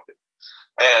compatibility.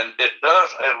 And it does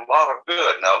a lot of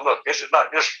good. Now, look, this is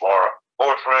not just for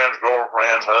boyfriends,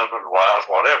 girlfriends, husbands, wives,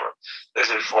 whatever. This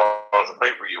is for the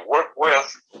people you work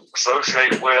with,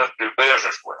 associate with, do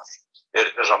business with.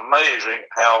 It is amazing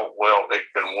how well it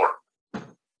can work.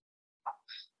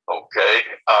 Okay.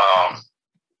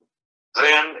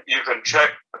 Then you can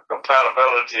check the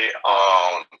compatibility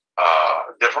on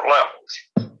different levels.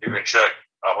 You can check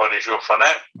what is your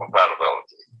financial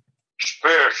compatibility,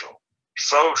 spiritual,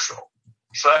 social,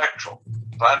 sexual,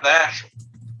 financial.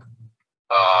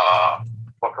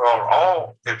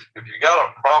 Because if you got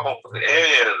a problem with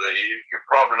any of these, you're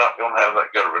probably not going to have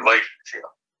that good a relationship.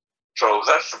 So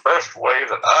that's the best way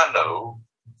that I know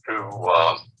to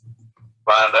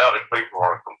find out if people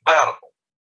are compatible.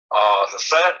 The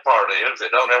sad part is they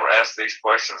don't ever ask these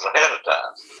questions ahead of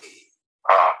time.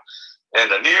 In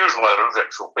the newsletter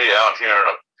that will be out here in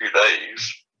a few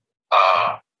days,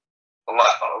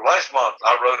 last month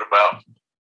I wrote about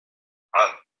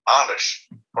an honest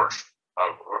person,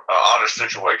 honest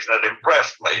situation that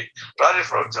impressed me. So I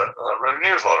just wrote a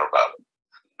newsletter about it.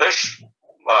 This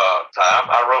time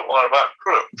I wrote one about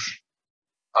crooks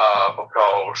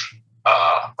because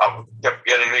I kept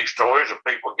getting these stories of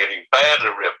people getting badly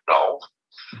ripped off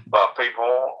by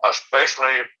people,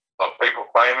 especially people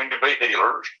claiming to be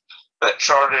dealers, that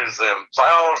charges them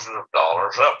thousands of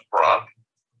dollars up front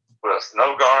with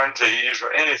no guarantees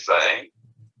or anything.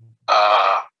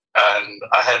 And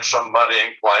I had somebody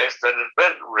in class that had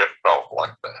been ripped off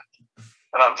like that.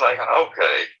 And I'm thinking,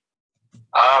 okay,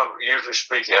 I usually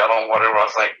speak out on whatever I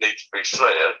think needs to be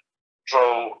said.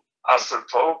 So I said,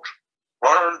 folks,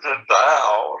 learn to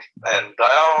douse and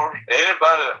douse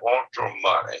anybody that wants your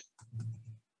money.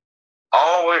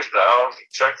 Always douse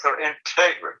and check their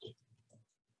integrity.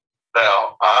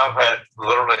 Now, I've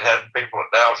literally had people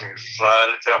at Dowsing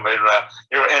Society tell me that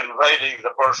you're invading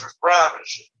the person's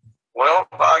privacy. Well,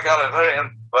 I got it there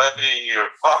invading your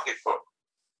pocketbook,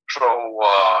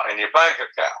 and your bank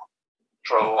account.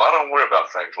 So I don't worry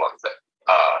about things like that.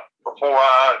 Before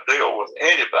I deal with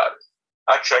anybody,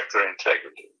 I check their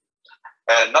integrity.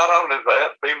 And not only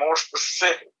that, be more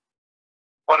specific.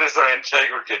 What is their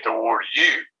integrity toward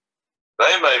you?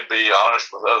 They may be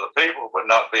honest with other people, but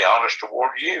not be honest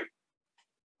toward you.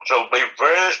 So be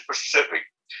very specific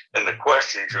in the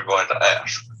questions you're going to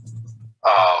ask.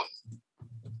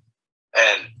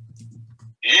 And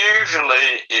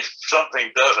usually, if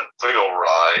something doesn't feel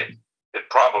right, it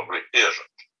probably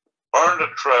isn't. Learn to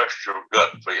trust your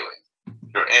gut feeling,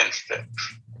 your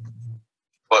instincts.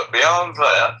 But beyond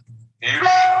that, use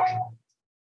it.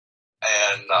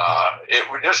 And it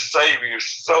would just save you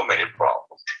so many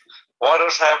problems. What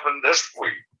has happened this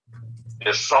week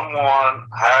is someone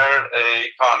hired a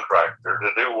contractor to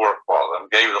do work for them,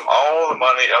 gave them all the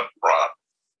money up front,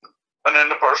 and then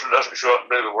the person doesn't show up and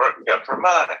do the work and get their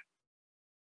money.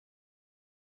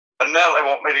 And now they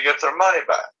want me to get their money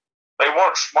back. They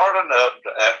weren't smart enough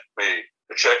to ask me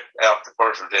to check out the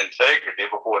person's integrity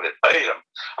before they paid them.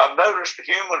 I've noticed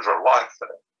humans are like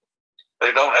that.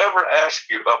 They don't ever ask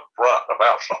you up front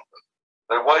about something.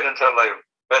 They wait until they've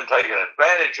been taken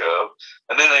advantage of,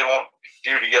 and then they want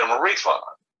you to get them a refund.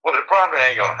 Well, it probably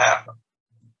ain't going to happen.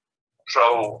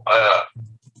 So,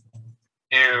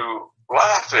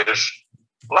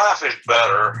 life is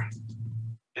better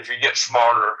if you get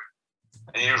smarter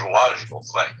and use logical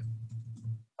thinking.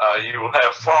 You will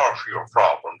have far fewer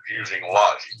problems using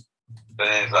logic than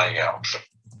anything else.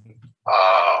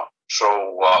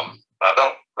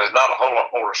 There's not a whole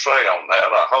lot more to say on that.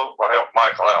 I hope I helped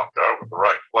Michael out there with the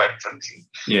right questions.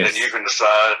 Yes. And you can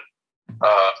decide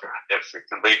if it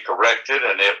can be corrected,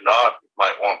 and if not, you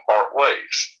might want to part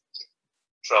ways.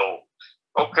 So,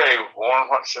 okay, Warren,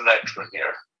 what's the next one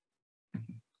here?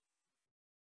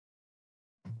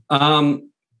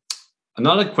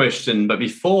 Another question, but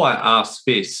before I ask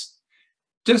this,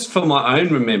 just for my own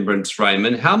remembrance,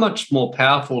 Raymond, how much more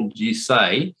powerful do you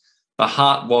say the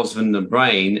heart was than the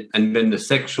brain, and then the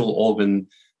sexual organ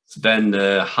than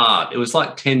the heart? It was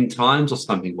like 10 times or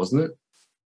something, wasn't it?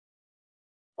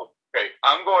 Okay,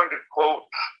 I'm going to quote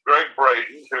Greg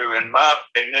Braden, who, in my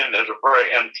opinion, is a very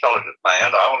intelligent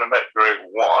man. I only met Greg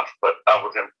once, but I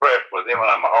was impressed with him, and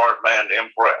I'm a hard man to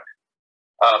impress.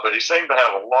 But he seemed to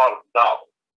have a lot of knowledge.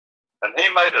 And he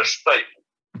made a statement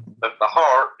that the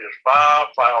heart is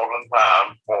 5,000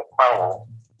 times more powerful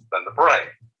than the brain.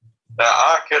 Now,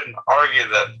 I couldn't argue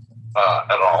that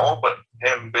at all, but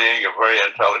him being a very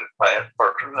intelligent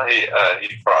person,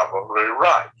 he's probably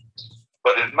right.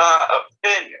 But in my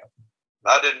opinion,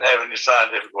 I didn't have any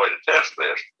scientific way to test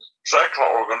this, sexual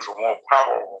organs are more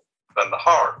powerful than the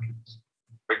heart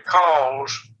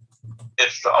because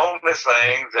it's the only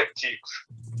thing that keeps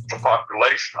the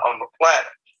population on the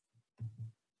planet.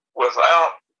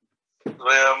 Without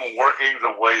them working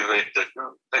the way they do,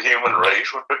 the human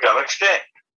race would become extinct.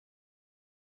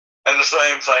 And the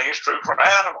same thing is true for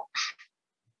animals.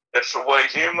 It's the way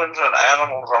humans and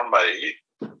animals are made,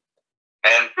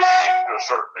 and to a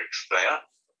certain extent,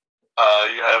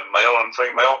 you have male and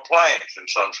female plants in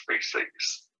some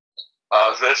species.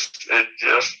 This is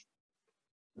just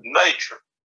nature.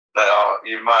 Now,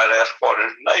 you might ask, what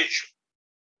is nature?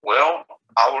 Well,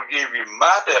 I will give you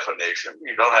my definition.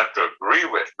 You don't have to agree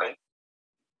with me.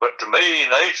 But to me,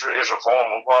 nature is a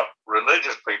form of what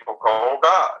religious people call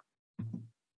God.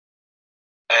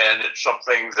 And it's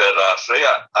something that I see.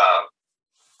 I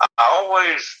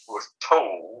always was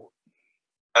told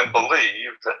and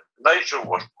believed that nature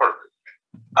was perfect.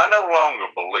 I no longer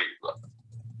believe that.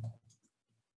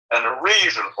 And the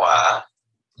reason why,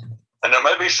 and there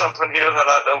may be something here that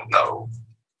I don't know,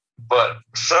 but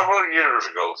several years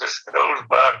ago, this goes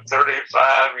back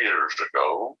 35 years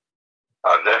ago,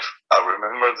 I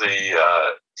remember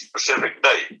the specific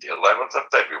date, the 11th of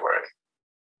February.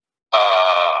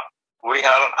 We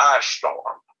had an ice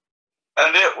storm,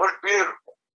 and it was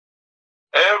beautiful.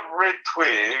 Every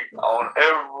twig on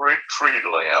every tree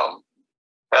limb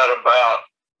had about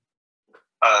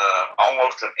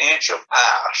almost an inch of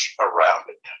ice around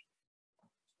it.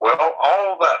 Well,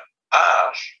 all that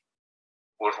ice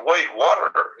was weight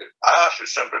water. Ice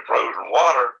is simply frozen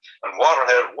water, and water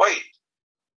had weight.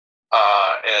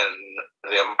 In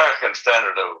the American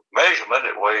standard of measurement,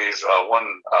 it weighs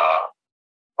 1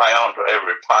 pound to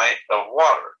every pint of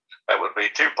water. That would be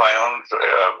 2 pounds to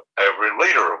every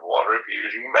liter of water if you're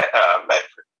using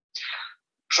metric.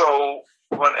 So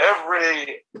when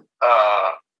every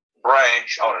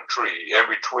branch on a tree,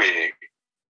 every twig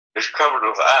is covered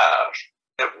with ice,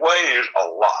 it weighs a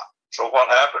lot. So what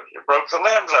happened? It broke the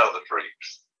limbs out of the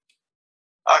trees.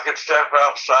 I could step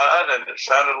outside and it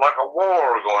sounded like a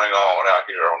war going on out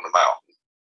here on the mountain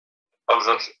of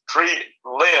the tree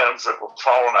limbs that were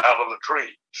falling out of the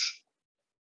trees.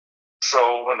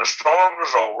 So when the storm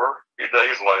was over, a few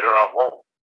days later, I walked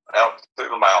out through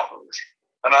the mountains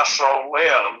and I saw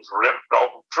limbs ripped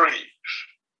off of trees,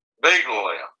 big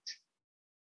limbs.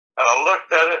 And I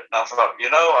looked at it and I thought,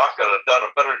 I could have done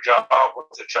a better job with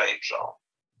the chainsaw.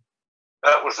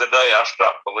 That was the day I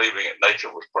stopped believing that nature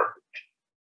was perfect.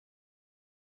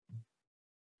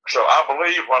 So I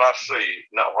believe what I see,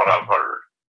 not what I've heard.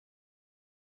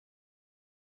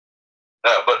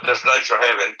 But does nature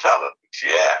have intelligence?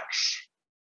 Yes.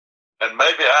 And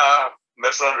maybe I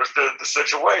misunderstood the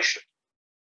situation.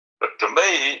 But to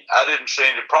me, I didn't see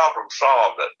any problem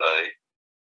solved that day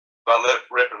by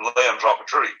ripping limbs off of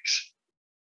trees.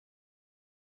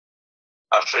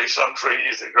 I see some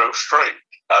trees that grow straight.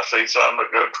 I see some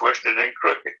that go twisted and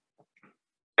crooked.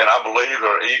 Can I believe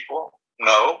they're equal?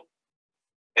 No.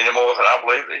 Any more than I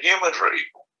believe that humans are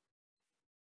equal.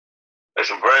 There's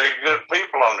some very good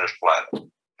people on this planet.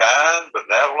 Kind,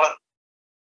 benevolent,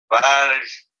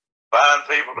 fine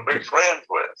people to be friends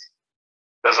with.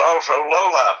 There's also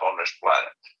low life on this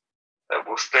planet that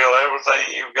will steal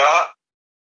everything you've got,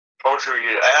 torture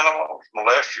your animals,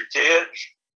 molest your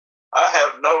kids. I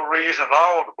have no reason at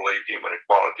all to believe human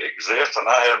equality exists, and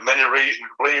I have many reasons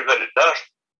to believe that it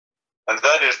doesn't. And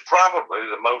that is probably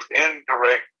the most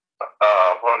incorrect,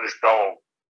 what is called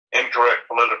incorrect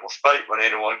political statement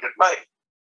anyone could make.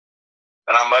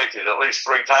 And I make it at least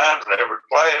 3 times in every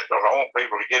class because I want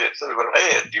people to get it through their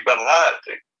head. You've been lied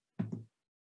to.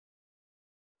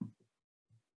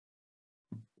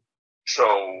 So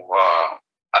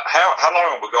how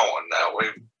long are we going now?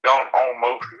 We've gone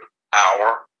almost an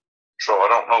hour, so I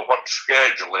don't know what the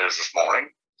schedule is this morning.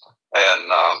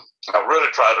 And I really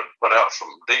try to put out some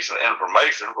decent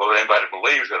information. Whether anybody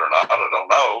believes it or not, I don't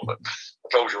know. But I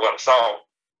told you what I saw.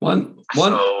 One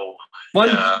question, What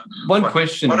else Raymon.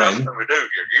 can we do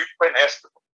here? You've been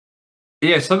asking.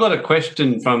 Yes, I got a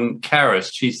question from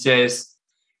Karis. She says,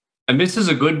 and this is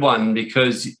a good one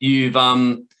because you've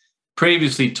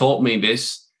previously taught me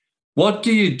this. What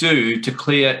do you do to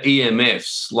clear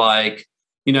EMFs like,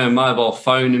 mobile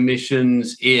phone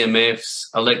emissions, EMFs,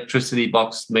 electricity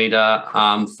box meter,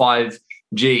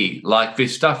 5G, like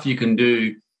there's stuff you can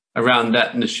do around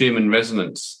that in the Schumann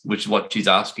resonance, which is what she's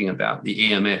asking about,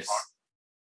 the EMFs.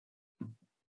 An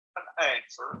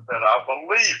answer that I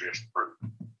believe is true.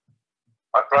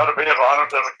 I try to be as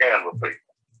honest as I can with people.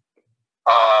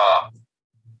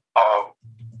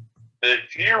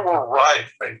 If you will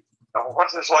write me,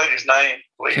 what's this lady's name,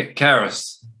 please?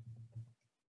 Karis.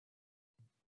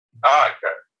 All right,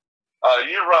 Karis.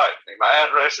 You write me. My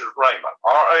address is Raymon,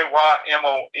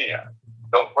 Raymon.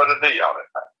 Don't put a D on it.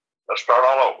 Let's start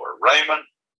all over. Raymon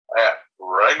at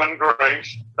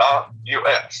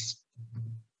RaymondGrace.us.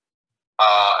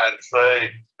 And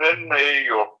say, send me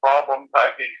your problem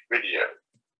package video.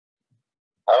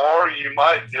 Or you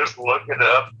might just look it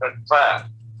up and find.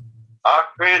 I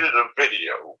created a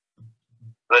video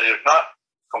that is not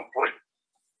complete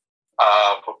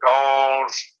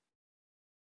because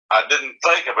I didn't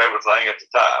think of everything at the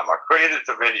time. I created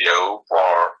the video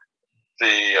for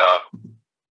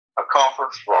a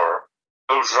conference for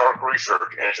Ozark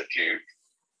Research Institute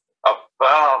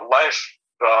about last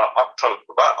October,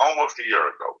 about almost a year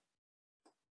ago.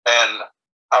 And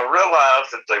I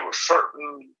realized that there were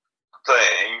certain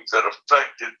things that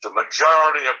affected the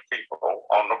majority of people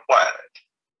on the planet,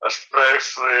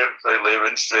 especially if they live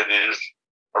in cities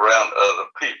around other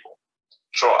people.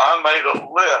 So I made a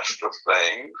list of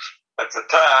things. At the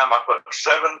time, I put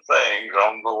 7 things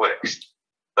on the list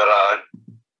that I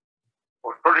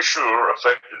was pretty sure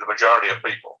affected the majority of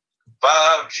people.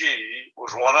 5G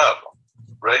was one of them.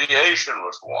 Radiation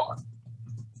was one.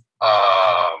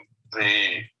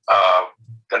 The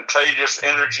contagious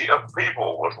energy of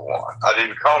people was one. I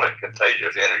didn't call it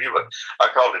contagious energy, but I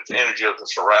called it the energy of the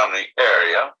surrounding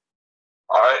area.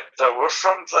 All right, there were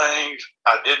some things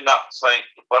I did not think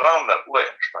to put on that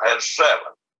list. I had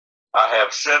 7. I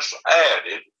have since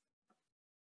added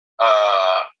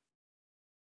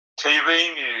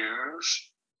TV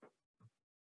news,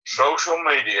 social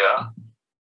media,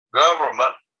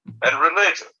 government, and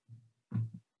religion.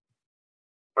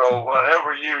 So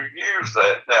whenever you use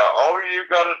that, now all you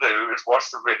got to do is watch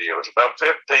the video. It's about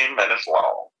 15 minutes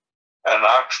long. And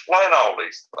I explain all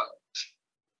these things.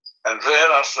 And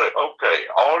then I say, okay,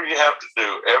 all you have to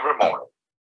do every morning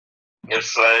is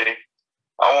say,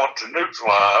 I want to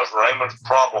neutralize Raymond's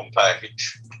problem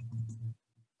package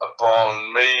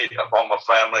upon me, upon my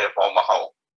family, upon my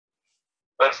home.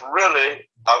 That's really,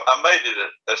 I made it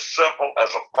as simple as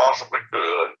I possibly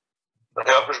could to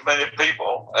help as many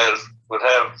people as would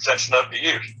have sense enough to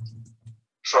use it.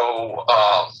 So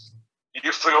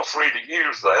you feel free to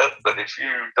use that, but if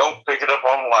you don't pick it up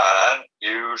online,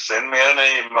 you send me an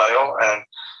email and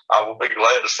I will be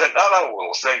glad to send. Not only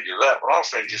will send you that, but I'll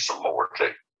send you some more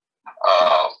too.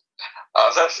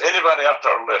 That's anybody out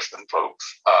there listening,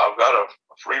 folks. I've got a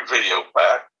free video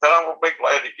pack that I will be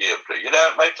glad to give to you. Now,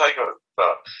 it may take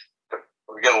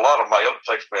we get a lot of mail. It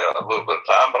takes me a little bit of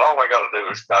time, but all I got to do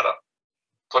is kind of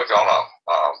click on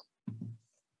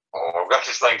I've got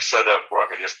this thing set up where I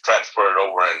can just transfer it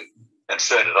over and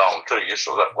send it on to you,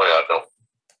 so that way I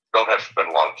don't have to spend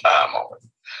a lot of time on it.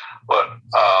 But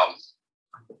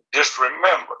just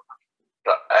remember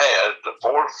to add the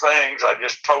 4 things I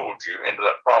just told you into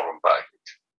that problem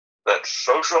package. That's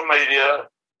social media,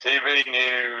 TV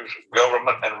news,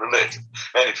 government, and religion.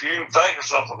 And if you can think of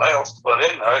something else to put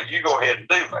in there, you go ahead and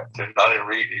do that. There's not any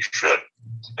reason you shouldn't,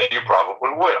 and you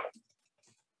probably will.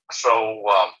 So,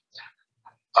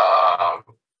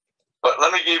 but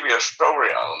let me give you a story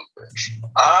on this.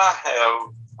 I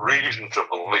have reason to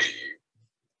believe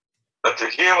that the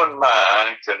human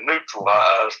mind can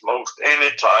neutralize most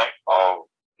any type of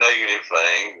negative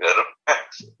thing that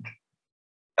affects it.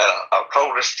 And I've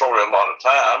told this story a lot of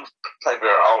times. Maybe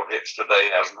our audience today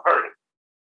hasn't heard it.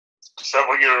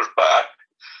 Several years back,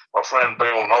 my friend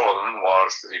Bill Northern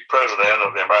was the president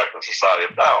of the American Society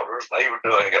of Doubters, and he was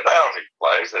doing a doubting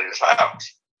class at his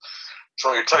house.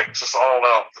 So he takes us all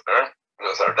out there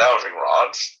with our dowsing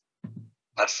rods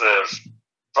and says,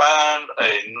 find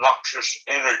a noxious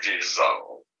energy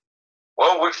zone.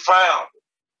 Well, we found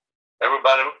it.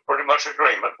 Everybody was pretty much in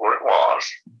agreement where it was.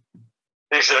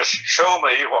 He says, show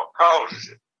me what causes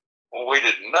it. Well, we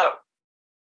didn't know.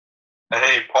 And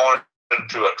he pointed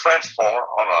to a transformer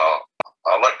on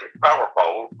an electric power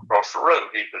pole across the road.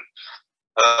 He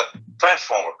said,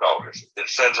 transformer causes it. It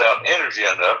sends out energy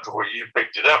enough to where you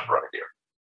picked it up right here.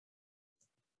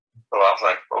 So I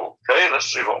think, okay, let's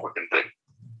see what we can do.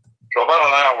 So about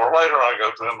an hour later, I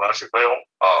go to him and I said, Bill,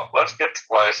 let's get to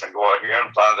place and go out here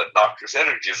and find that noxious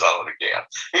energy zone again.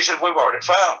 He said, we've already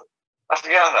found it. I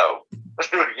said, yeah, I know. Let's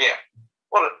do it again.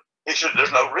 Well, he said,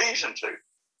 there's no reason to.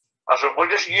 I said, well,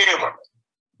 just humor me.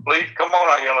 Please, come on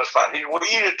out here and let's find it. He said, well,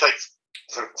 you need to take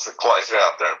the place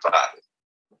out there and find it.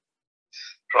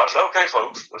 So I said, okay,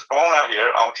 folks, let's go on out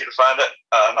here. I want you to find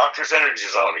that noxious energy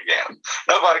zone again.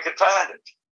 Nobody could find it.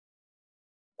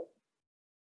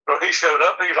 So he showed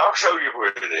up. He said, I'll show you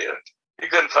where it is. He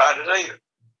couldn't find it either.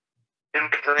 He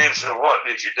looked at me and said, what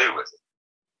did you do with it?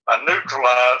 I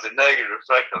neutralized the negative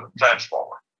effect of the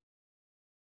transformer.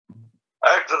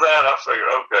 After that, I figured,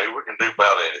 okay, we can do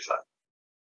about anything.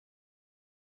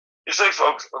 You see,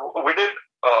 folks, we did,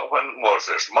 when was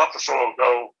this? A month or so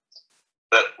ago,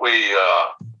 that we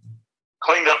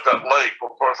cleaned up that lake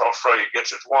where Perth, Australia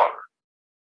gets its water.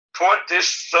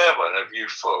 27 of you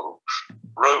folks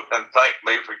wrote and thanked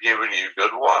me for giving you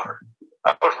good water.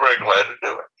 I was very glad to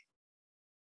do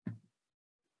it.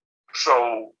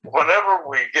 So whenever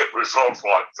we get results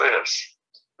like this,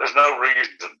 there's no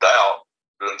reason to doubt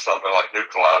doing something like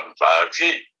neutralizing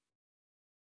 5G.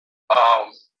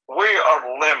 We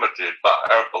are limited by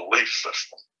our belief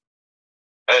system.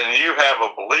 And you have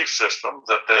a belief system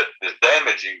that is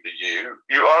damaging to you,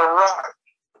 you are right.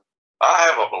 I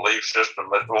have a belief system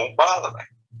that won't bother me.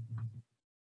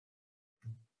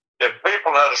 If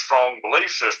people had a strong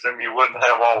belief system, you wouldn't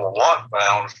have all the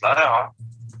lockdowns now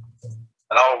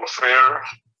and all the fear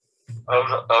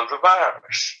of the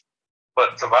virus.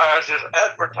 But the virus is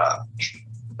advertised.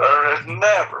 There has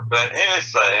never been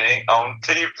anything on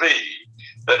TV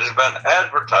that has been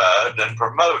advertised and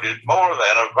promoted more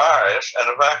than a virus and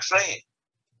a vaccine.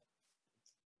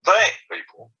 Think,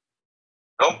 people.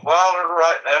 Don't bother to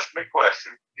write and ask me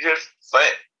questions. Just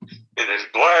think. It is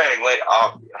glaringly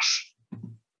obvious.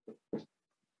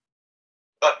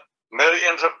 But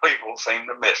millions of people seem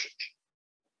to miss it.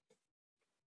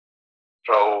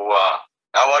 So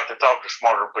I like to talk to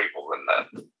smarter people than that.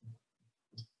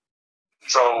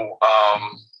 So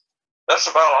that's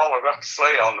about all I've got to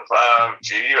say on the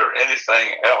 5G or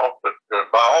anything else. But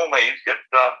by all means, get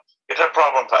that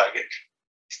problem package,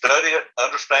 study it,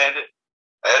 understand it,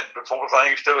 add the 4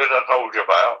 things to it I told you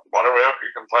about, whatever else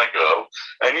you can think of,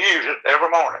 and use it every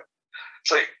morning.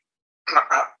 See,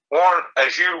 Warren,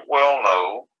 as you well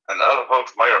know, and other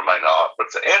folks may or may not, but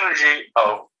the energy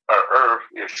of our Earth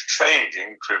is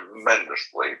changing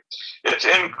tremendously. It's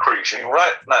increasing.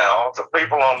 Right now, the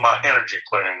people on my energy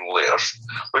clearing list,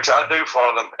 which I do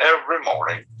for them every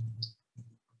morning,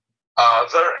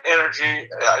 their energy,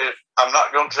 I'm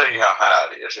not going to tell you how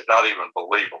high it is. It's not even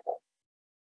believable.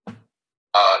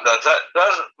 Now, that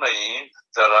doesn't mean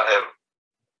that I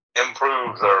have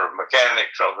improved their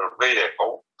mechanics of their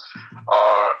vehicle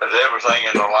or that everything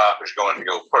in their life is going to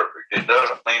go perfect. It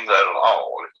doesn't mean that at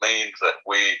all. It means that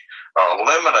we are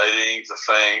eliminating the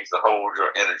things that hold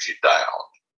your energy down.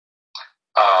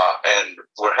 And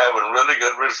we're having really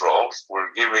good results.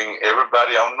 We're giving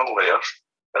everybody on the list,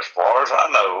 as far as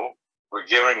I know, we're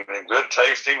giving them good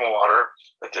tasting water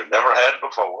that they've never had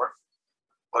before,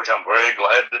 which I'm very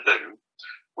glad to do.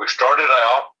 We started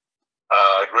out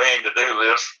agreeing to do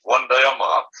this one day a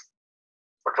month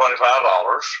for $25.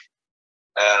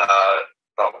 And I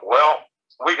thought, well,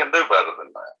 we can do better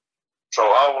than that. So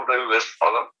I will do this for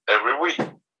them every week.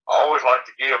 I always like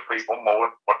to give people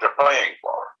more than what they're paying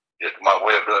for. It's my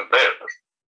way of doing business.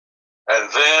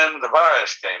 And then the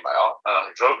virus came out, and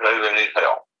I said, okay, they need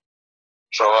help.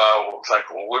 So I will think,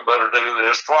 well, we better do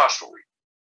this twice a week.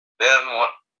 Then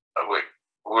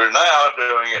we're now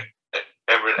doing it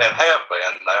and have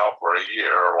been now for a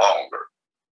year or longer.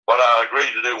 What I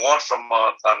agreed to do once a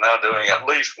month, I'm now doing at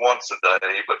least once a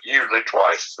day, but usually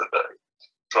twice a day.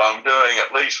 So I'm doing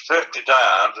at least 50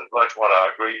 times as much what I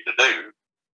agreed to do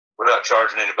without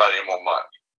charging anybody any more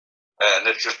money. And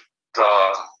it's just,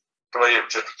 to me,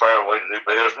 it's just a fair way to do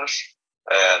business,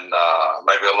 and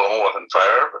maybe a little more than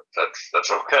fair, but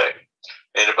that's okay.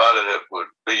 Anybody that would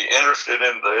be interested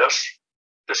in this,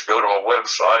 just go to my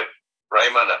website,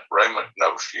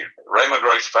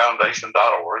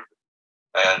 RaymondGraceFoundation.org,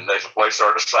 and there's a place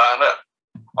there to sign up.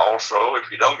 Also,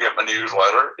 if you don't get my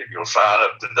newsletter, if you'll sign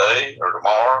up today or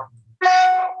tomorrow,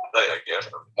 today I guess,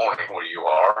 or morning where you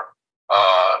are,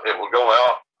 it will go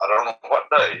out. I don't know what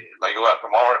day. It may go out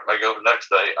tomorrow. It may go the next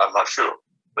day. I'm not sure.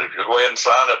 But if you go ahead and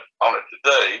sign up on it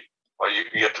today, well, you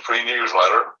can get the free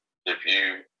newsletter if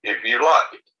you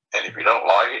like it. And if you don't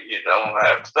like it, you don't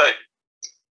have to take it.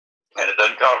 And it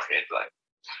doesn't cost you anything.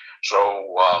 So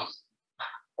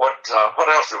what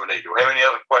else do we need? Do we have any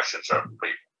other questions from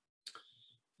people?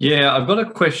 Yeah, I've got a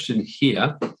question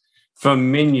here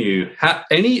from Menu.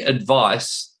 Any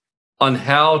advice on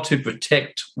how to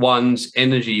protect one's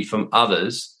energy from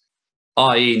others,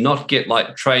 i.e. not get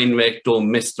like train wrecked or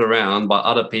messed around by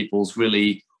other people's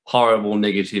really horrible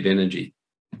negative energy?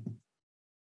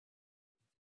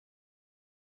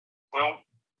 Well,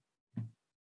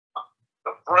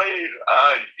 the phrase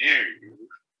I use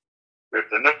is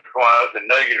to neutralize the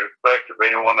negative effect of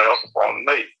anyone else upon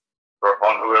me or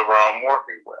upon whoever I'm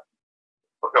working with.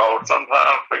 Because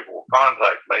sometimes people will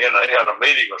contact me and they had a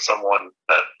meeting with someone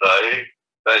that day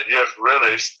that just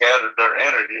really scattered their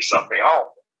energy something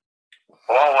off.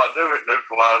 Well, all I do is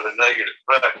neutralize the negative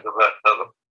effect of that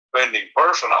other offending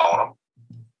person on them,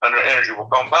 and their energy will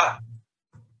come back.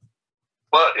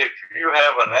 But if you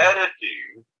have an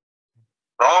attitude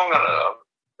strong enough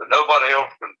that nobody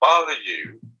else can bother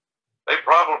you, they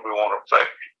probably won't affect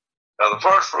you. Now, the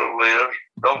first rule is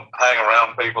don't hang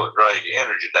around people that drag your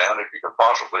energy down if you can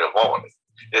possibly avoid it.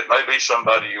 It may be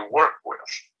somebody you work with.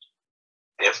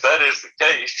 If that is the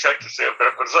case, check to see if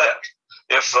they're possessed.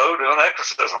 If so, do an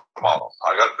exorcism on them.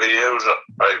 I got a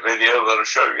video that'll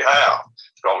show you how.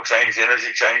 It's called Change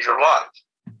Energy, Change Your Life.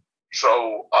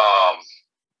 So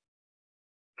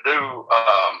do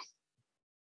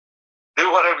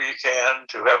whatever you can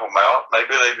to help them out.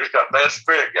 Maybe they've just got bad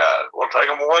spirit guides. We'll take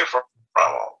them away from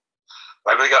them.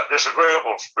 Maybe they got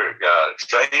disagreeable spirit guides.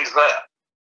 Change that.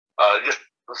 Just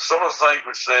some of the things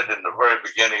we said in the very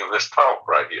beginning of this talk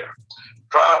right here.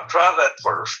 Try that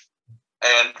first.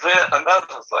 And then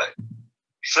another thing,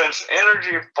 since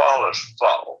energy follows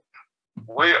thought,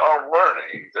 we are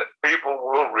learning that people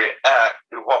will react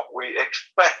to what we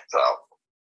expect of them.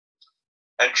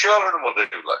 And children will do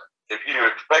that. If you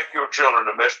expect your children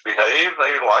to misbehave,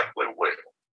 they likely will.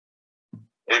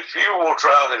 If you will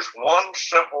try this one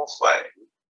simple thing,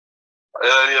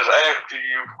 that is after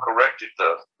you've corrected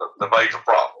the major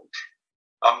problems,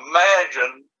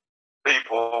 imagine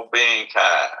people being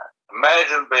kind.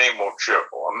 Imagine being more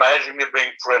cheerful. Imagine it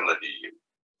being friendly to you.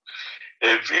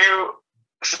 If you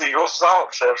see, your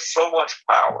thoughts have so much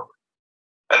power.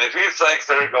 And if you think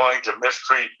they're going to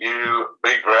mistreat you,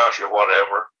 be grouchy or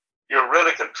whatever, you're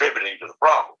really contributing to the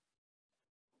problem.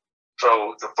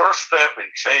 So the first step in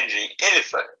changing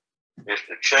anything is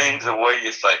to change the way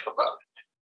you think about it.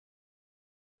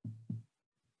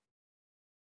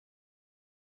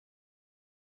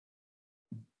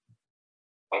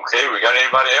 Okay, we got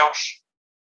anybody else?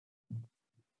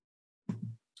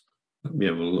 Let me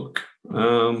have a look.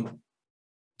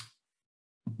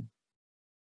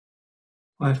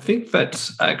 I think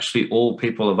that's actually all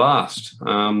people have asked.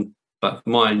 But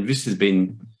mine, this has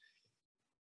been...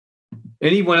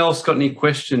 Anyone else got any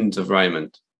questions of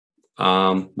Raymond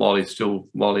while he's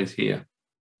here?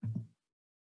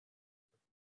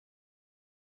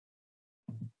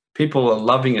 People are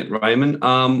loving it, Raymond.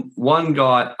 One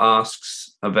guy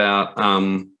asks about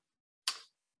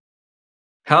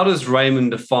how does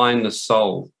Raymond define the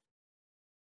soul?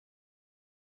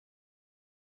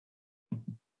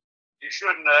 You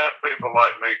shouldn't ask people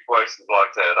like me questions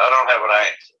like that. I don't have an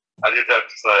answer. I just have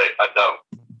to say I don't.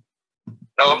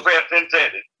 No offense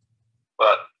intended,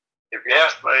 but if you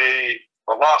ask me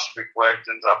philosophy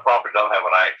questions, I probably don't have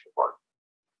an answer for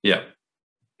you. Yeah.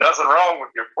 Nothing wrong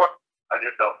with your question. I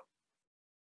just don't.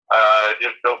 I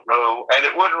just don't know. And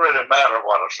it wouldn't really matter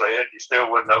what I said. You still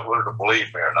wouldn't know whether to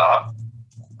believe me or not.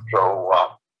 So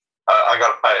I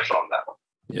got to pass on that one.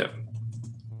 Yeah.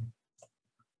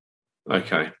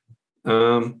 Okay.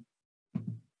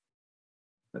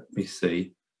 Let me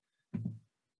see.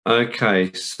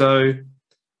 Okay. So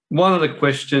one other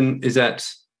question is that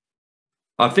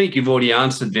I think you've already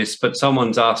answered this, but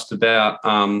someone's asked about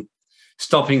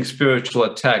stopping spiritual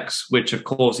attacks which are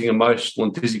causing emotional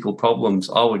and physical problems.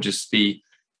 I would just be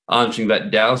answering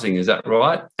about dowsing. Is that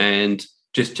right? And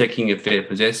just checking if they're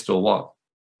possessed or what?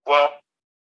 Well,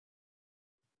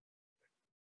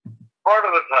 part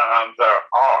of the time there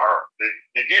are,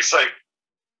 did you say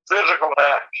physical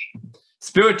attacks?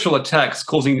 Spiritual attacks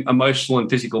causing emotional and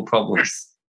physical problems.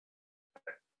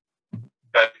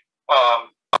 Okay.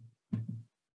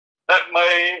 That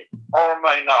may or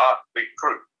may not be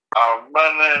true. I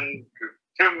run into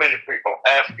too many people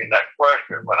asking that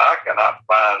question when I cannot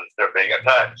find that they're being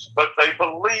attacked, but they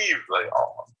believe they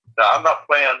are. Now, I'm not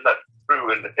saying that's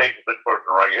true in the case of this person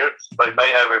right here. They may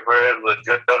have a very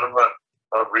legitimate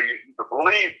reason to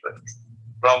believe this.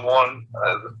 Someone,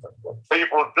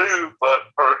 people do put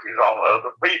curses on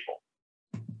other people.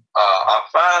 I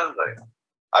find them.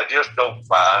 I just don't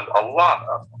find a lot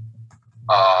of them.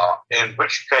 In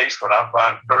which case, when I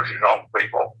find curses on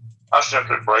people, I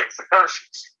simply break the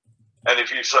curses. And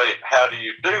if you say, how do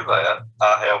you do that?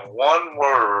 I have one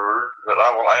word that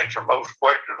I will answer most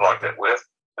questions like that with,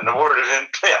 and the word is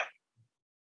intent.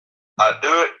 I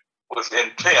do it with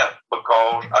intent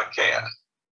because I can.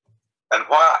 And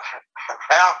why?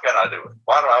 How can I do it?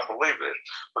 Why do I believe this?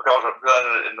 Because I've done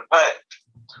it in the past.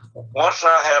 Once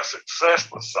I have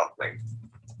success with something,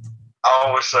 I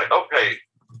always say, okay,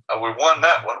 we won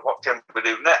that one. What can we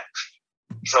do next?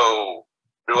 So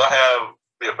do I have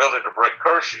the ability to break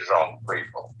curses on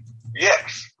people?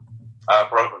 Yes. I've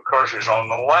broken curses on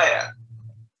the land.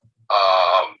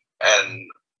 And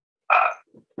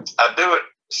I do it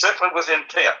simply with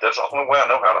intent. That's the only way I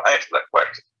know how to answer that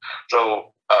question.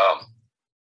 So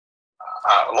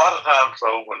a lot of times,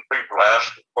 though, when people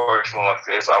ask a question like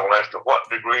this, I will ask to what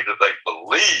degree do they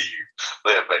believe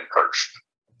they have been cursed?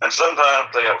 And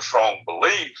sometimes they have strong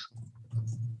beliefs,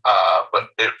 but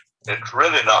it's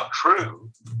really not true.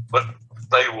 But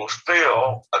they will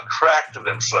still attract to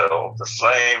themselves the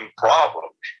same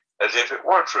problems as if it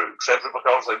were true, simply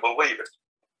because they believe it.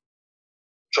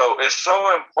 So it's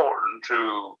so important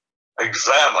to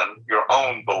examine your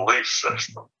own belief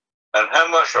system. And how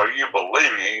much are you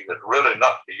believing that's really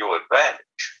not to your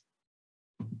advantage?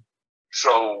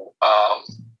 So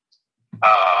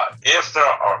if there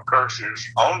are curses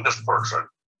on this person,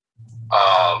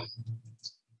 I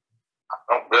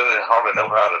don't really hardly know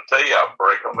how to tell you I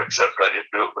break them, except I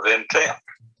just do it with intent.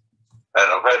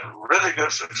 And I've had really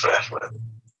good success with it.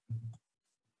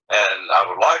 And I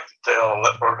would like to tell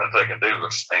that person they can do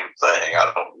the same thing.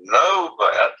 I don't know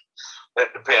that.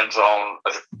 It depends on,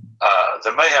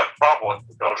 they may have problems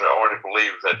because they already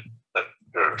believe that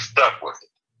they're stuck with it.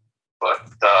 But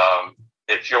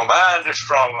if your mind is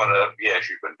strong enough, yes,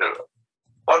 you can do it.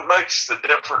 What makes the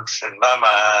difference in my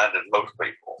mind and most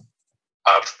people?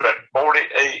 I've spent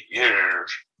 48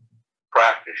 years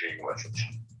practicing with it.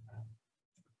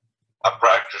 I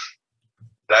practice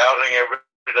dowsing every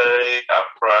day. I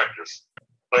practice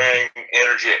clearing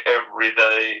energy every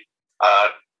day.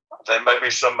 There may be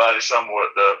somebody somewhere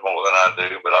that does more than I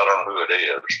do, but I don't know who it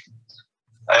is.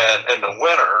 And in the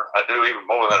winter, I do even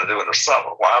more than I do in the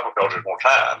summer. Why? Because there's more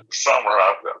time. In the summer,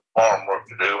 I've got farm work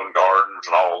to do and gardens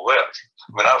and all of this.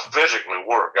 I mean, I physically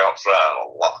work outside a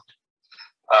lot.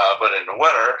 But in the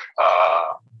winter,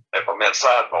 if I'm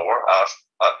inside more,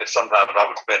 sometimes I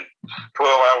would spend 12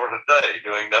 hours a day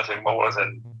doing nothing more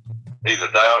than either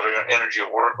dowsing or energy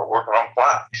work or working on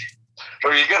plants.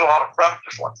 So you get a lot of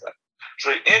practice like that. So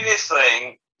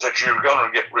anything that you're going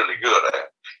to get really good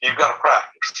at, you've got to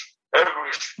practice.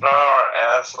 Every star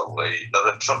athlete,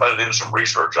 somebody did some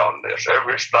research on this,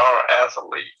 every star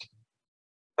athlete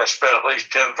has spent at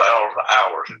least 10,000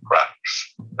 hours in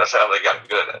practice. That's how they got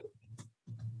good at it.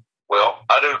 Well,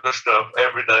 I do this stuff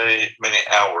every day, many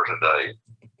hours a day.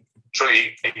 So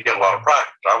you get a lot of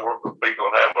practice. I work with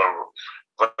people that have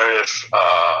a various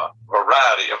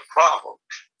variety of problems.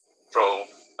 So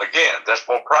again, that's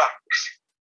more practice.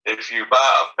 If you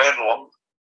buy a pendulum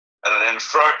and an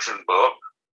instruction book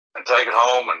and take it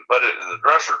home and put it in the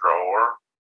dresser drawer,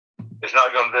 it's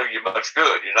not going to do you much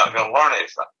good. You're not going to learn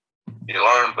anything. You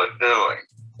learn by doing.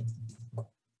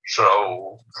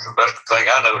 So the best thing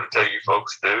I know to tell you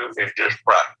folks to do is just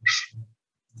practice.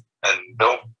 And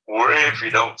don't worry if you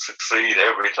don't succeed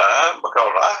every time,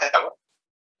 because I haven't.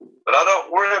 But I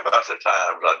don't worry about the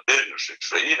times I didn't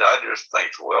succeed. I just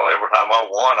think, well, every time I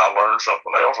won, I learned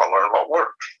something else. I learned what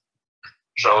works.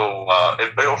 So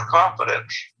it builds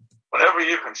confidence. Whenever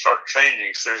you can start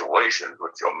changing situations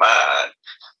with your mind,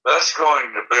 that's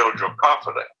going to build your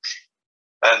confidence.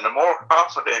 And the more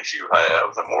confidence you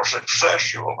have, the more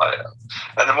success you will have.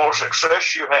 And the more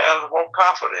success you have, the more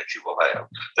confidence you will have.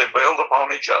 They build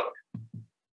upon each other.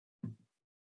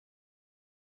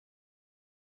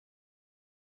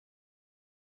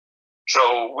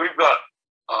 So we've got,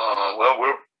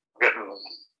 we're getting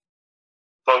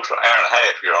close to an hour and a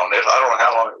half here on this. I don't know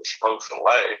how long it was supposed to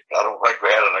last. I don't think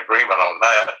we had an agreement on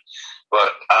that.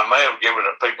 But I may have given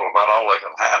the people about all they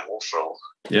can handle. So,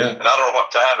 yeah. And I don't know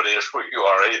what time it is where you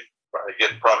are. It's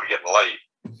probably getting late.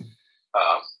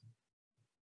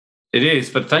 It is,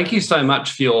 but thank you so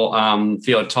much for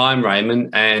your time, Raymond.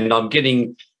 And I'm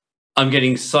getting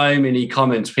so many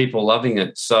comments, people loving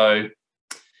it. So,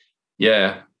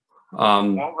 yeah.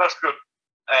 Well, that's good.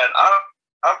 And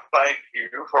I thank you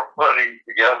for putting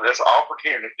together this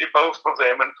opportunity, both for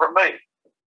them and for me.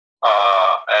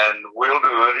 And we'll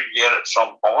do it again at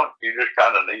some point. You just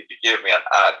kind of need to give me an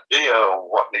idea of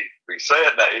what needs to be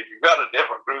said. Now, if you've got a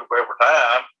different group every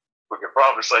time, we could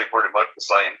probably say pretty much the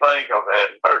same thing because they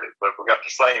hadn't heard it. But if we got the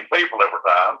same people every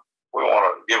time, we want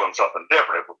to give them something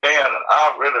different if we can. And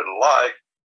I really like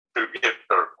to get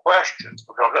their questions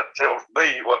because that tells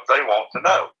me what they want to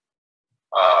know.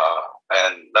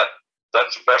 And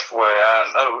that's the best way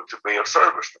I know to be of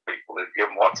service to people is give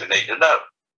them what they need to know.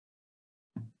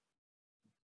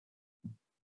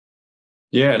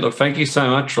 Yeah, look, thank you so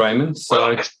much, Raymond. So,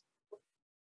 well, I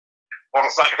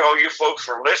want to thank all you folks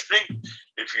for listening.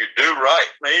 If you do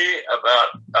write me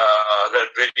about that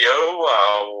video,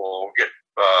 I will get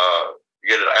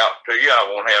it out to you. I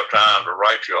won't have time to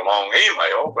write you a long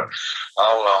email, but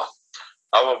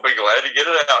I will be glad to get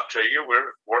it out to you.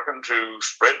 We're working to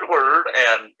spread the word,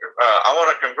 and I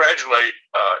want to congratulate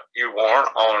you, Warren,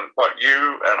 on what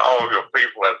you and all of your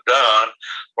people have done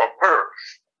for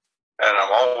Perth. And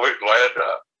I'm always glad to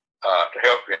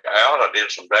help you out. I did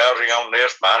some dowsing on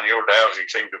this. Mine and your dowsing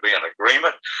seem to be in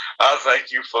agreement. I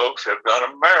think you folks have done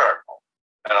a miracle,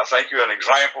 and I think you're an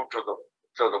example to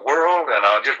the world. And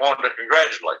I just wanted to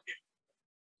congratulate you.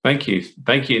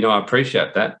 Thank you. No, I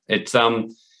appreciate that.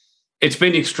 It's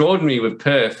been extraordinary with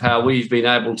Perth how we've been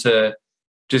able to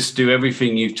just do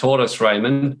everything you've taught us,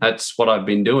 Raymond. That's what I've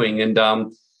been doing, and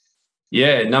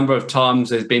a number of times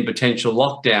there's been potential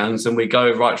lockdowns, and we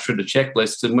go right through the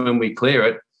checklist, and when we clear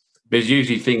it, there's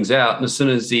usually things out, and as soon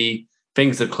as the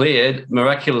things are cleared,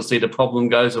 miraculously the problem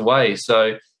goes away.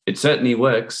 So it certainly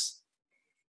works.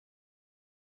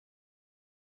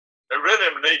 They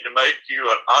really need to make you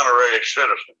an honorary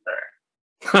citizen there.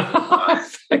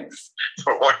 Thanks.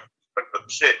 For what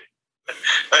they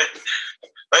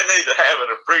need to have an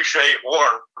appreciate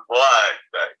Warren for Blind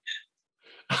Day.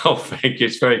 Oh, thank you.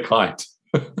 It's very kind.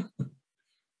 Okay.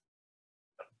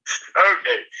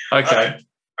 Okay.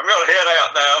 I'm going to head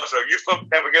out now, so you folks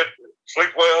have a good sleep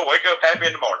well, wake up happy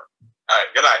in the morning. All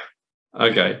right, good night.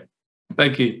 Okay.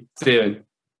 Thank you. See you.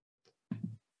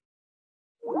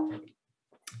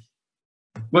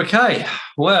 Okay.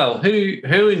 Well,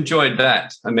 who enjoyed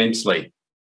that immensely?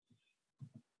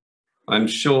 I'm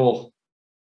sure.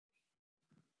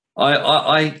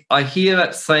 I hear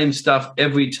that same stuff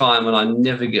every time, and I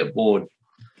never get bored.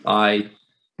 I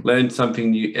learn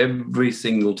something new every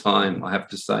single time, I have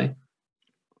to say.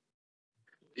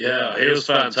 Yeah, he was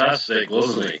fantastic,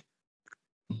 wasn't he?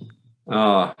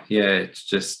 Oh, yeah, it's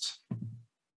just...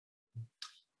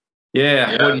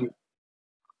 Yeah.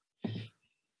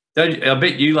 I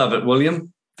bet you love it,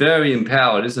 William. Very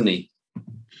empowered, isn't he?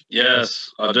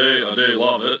 Yes, I do. I do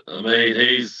love it. I mean,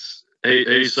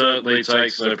 he certainly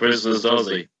takes no prisoners, does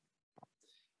he?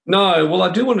 No, well,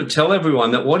 I do want to tell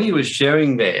everyone that what he was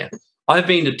sharing there, I've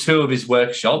been to 2 of his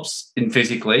workshops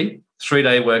physically,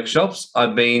 3-day workshops.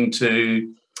 I've been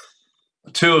to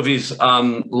 2 of his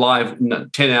live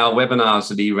 10-hour webinars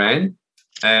that he ran.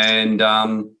 And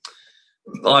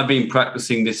I've been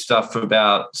practicing this stuff for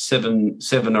about 7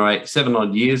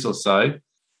 odd years or so.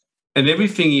 And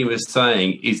everything he was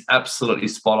saying is absolutely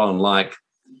spot on, like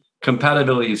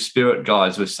compatibility of spirit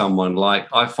guides with someone. Like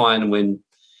I find when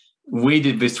we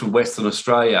did this with Western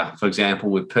Australia, for example,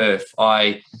 with Perth,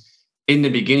 in the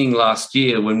beginning last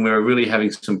year when we were really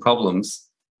having some problems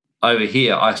over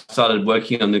here, I started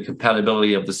working on the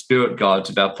compatibility of the spirit guides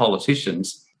of our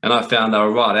politicians, and I found they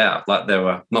were right out, like they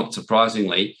were, not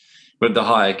surprisingly, with the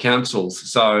higher councils.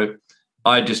 So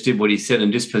I just did what he said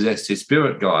and dispossessed his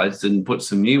spirit guides and put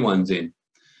some new ones in.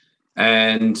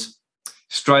 And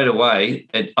straight away,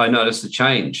 I noticed a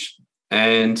change.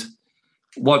 And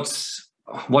what's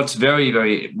very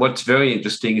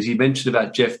interesting is he mentioned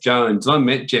about Jeff Jones. I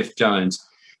met Jeff Jones.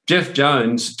 Jeff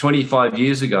Jones, 25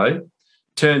 years ago,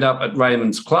 turned up at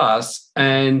Raymond's class,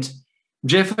 and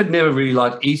Jeff had never really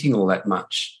liked eating all that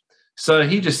much. So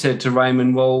he just said to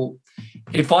Raymond, well,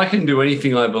 if I can do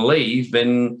anything I believe,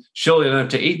 then surely I don't have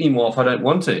to eat anymore if I don't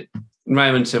want to. And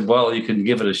Raymond said, well, you can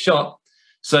give it a shot.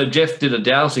 So Jeff did a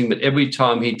dowsing, but every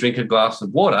time he'd drink a glass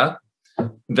of water,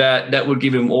 that would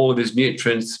give him all of his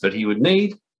nutrients that he would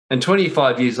need, And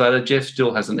 25 years later, Jeff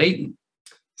still hasn't eaten.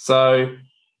 So,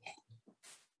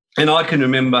 and I can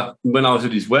remember when I was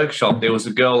at his workshop, there was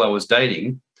a girl I was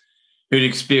dating who'd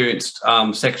experienced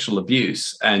sexual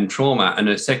abuse and trauma, and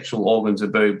her sexual organs are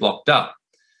very blocked up.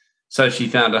 So she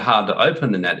found it hard to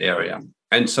open in that area.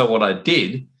 And so what I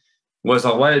did was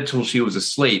I waited till she was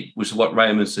asleep, which is what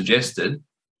Raymon suggested,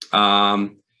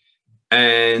 and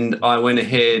I went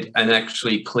ahead and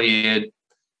actually cleared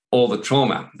all the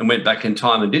trauma and went back in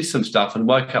time and did some stuff and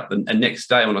woke up the next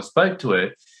day when I spoke to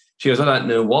her. She goes, I don't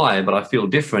know why, but I feel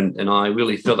different and I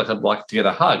really feel like I'd like to get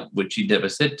a hug, which she'd never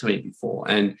said to me before.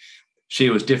 And she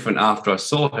was different after I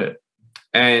saw her.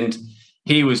 And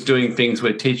he was doing things,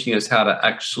 we're teaching us how to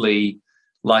actually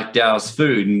like douse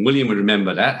food. And William would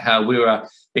remember that, how we were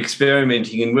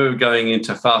experimenting and we were going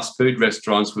into fast food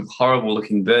restaurants with horrible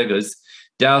looking burgers,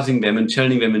 dousing them and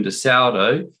turning them into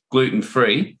sourdough,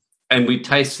 gluten-free, and we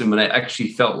tasted them and they actually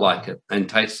felt like it and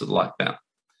tasted like that.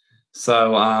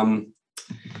 So,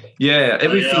 yeah,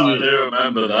 everything. Yeah, I do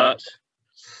remember that.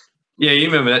 Yeah, you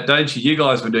remember that, don't you? You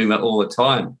guys were doing that all the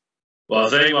time. Well, I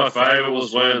think my favourite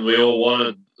was when we all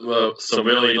wanted some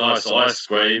really nice ice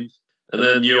cream, and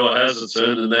then you were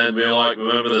hesitant, and then we were like,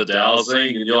 remember the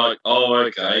dowsing? And you're like, oh,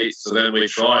 okay. So then we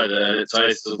tried it, and it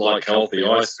tasted like healthy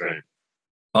ice cream.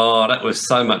 Oh, that was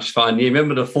so much fun. You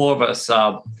remember the four of us,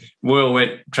 we all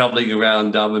went travelling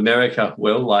around America,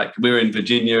 Will, like we were in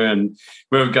Virginia and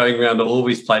we were going around to all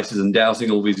these places and dousing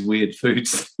all these weird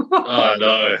foods. I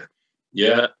know.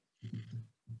 Yeah.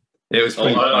 It was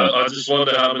pretty fun. I just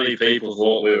wonder how many people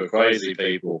thought we were crazy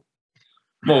people.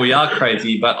 Well, we are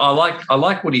crazy, but I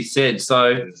like what he said.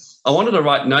 So I wanted to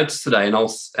write notes today, and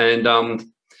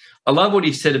I love what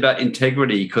he said about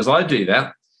integrity because I do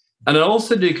that, and I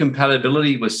also do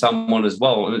compatibility with someone as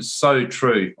well, and it's so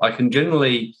true. I can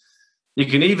generally, you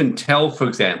can even tell, for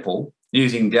example,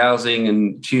 using dowsing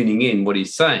and tuning in what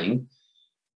he's saying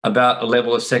about a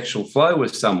level of sexual flow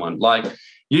with someone. Like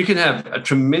you can have a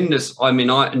tremendous,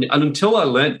 and until I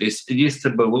learnt this, it used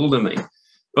to bewilder me.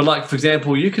 But like, for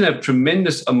example, you can have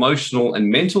tremendous emotional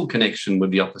and mental connection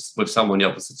with someone the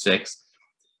opposite sex,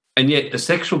 and yet the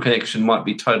sexual connection might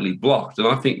be totally blocked. And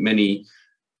I think many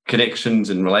connections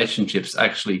and relationships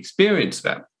actually experience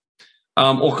that.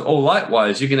 Or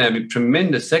likewise, you can have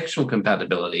tremendous sexual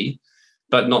compatibility,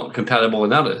 but not compatible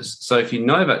in others. So if you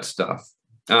know that stuff,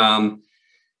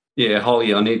 yeah,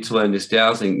 Holly, I need to learn this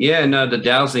dowsing. Yeah, no, the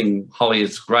dowsing, Holly,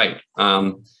 is great.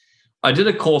 I did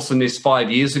a course on this 5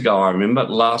 years ago, I remember,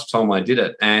 the last time I did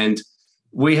it, and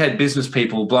we had business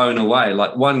people blown away.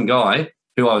 Like one guy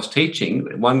who I was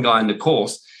teaching, one guy in the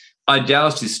course, I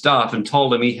doused his staff and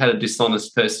told him he had a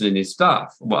dishonest person in his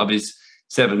staff, of his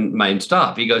 7 main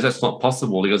staff. He goes, that's not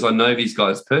possible. He goes, I know these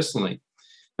guys personally.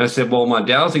 And I said, well, my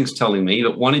dowsing's telling me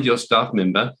that one of your staff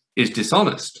member is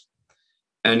dishonest.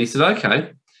 And he said,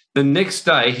 okay. The next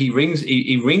day he rings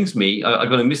me. I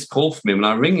got a missed call from him and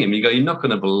I ring him. He goes, you're not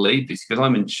going to believe this because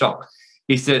I'm in shock.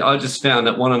 He said, I just found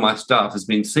that one of my staff has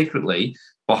been secretly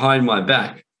behind my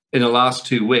back in the last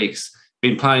 2 weeks,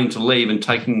 been planning to leave and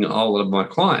taking a whole lot of my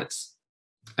clients.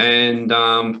 And,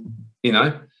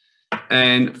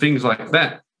 and things like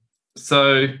that.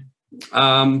 So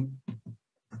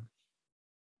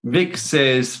Vic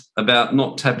says about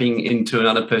not tapping into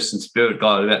another person's spirit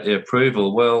guide without their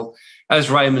approval. Well, as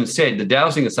Raymond said, the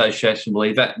Dowsing Association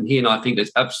believe that, and he and I think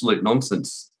that's absolute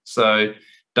nonsense. So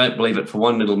don't believe it for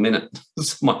one little minute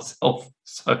myself.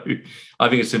 So I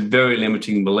think it's a very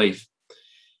limiting belief.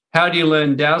 How do you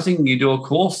learn dowsing? You do a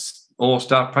course or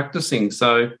start practicing.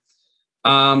 So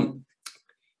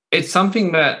it's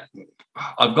something that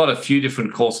I've got a few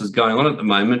different courses going on at the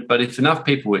moment, but if enough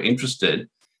people were interested,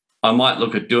 I might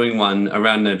look at doing one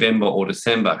around November or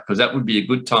December because that would be a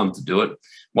good time to do it.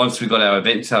 Once we've got our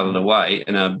events out of the way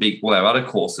and all our other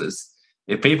courses,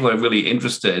 if people are really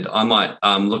interested, I might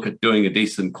look at doing a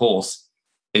decent course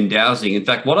in dowsing. In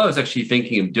fact, what I was actually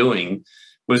thinking of doing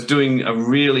was doing a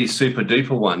really super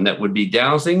duper one that would be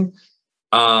dowsing,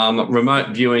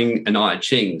 remote viewing, and I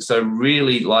Ching. So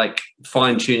really like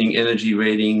fine tuning energy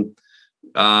reading,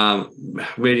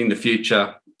 reading the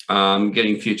future,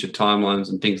 getting future timelines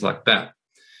and things like that.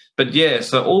 But yeah,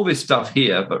 so all this stuff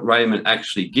here, but Raymond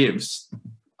actually gives.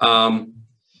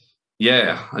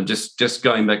 Yeah, and just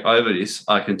going back over this,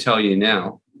 I can tell you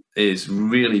now is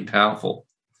really powerful.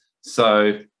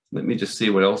 So let me just see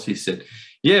what else he said.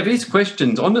 Yeah, these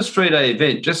questions on the 3-day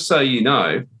event, just so you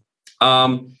know,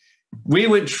 we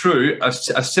went through a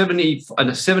 78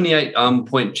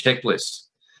 point checklist,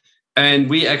 and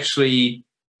we actually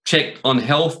checked on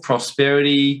health,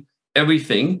 prosperity,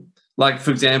 everything. Like,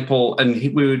 for example, and I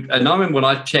remember when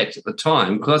I checked at the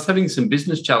time, because I was having some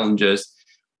business challenges,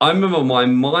 I remember my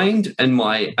mind and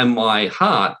my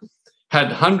heart had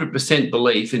 100%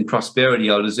 belief in prosperity.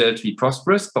 I deserved to be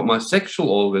prosperous, but my sexual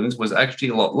organs was actually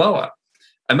a lot lower.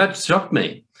 And that shocked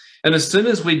me. And as soon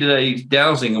as we did a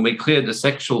dowsing and we cleared the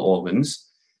sexual organs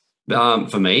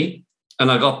for me,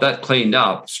 and I got that cleaned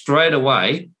up, straight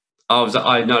away,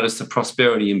 I noticed the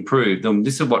prosperity improved. And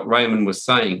this is what Raymond was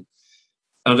saying.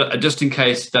 Just in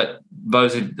case that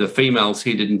those of the females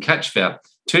he didn't catch that,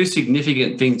 two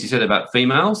significant things he said about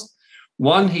females.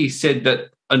 One, he said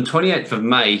that on 28th of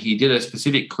May, he did a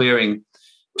specific clearing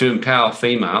to empower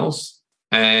females.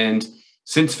 And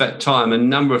since that time, a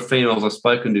number of females I've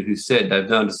spoken to who said they've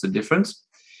noticed the difference.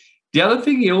 The other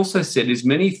thing he also said is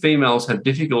many females have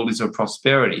difficulties of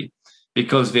prosperity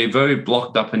because they're very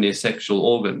blocked up in their sexual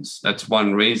organs. That's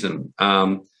one reason,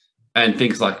 and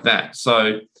things like that.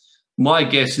 So my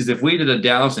guess is if we did a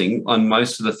dowsing on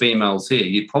most of the females here,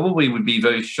 you probably would be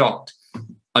very shocked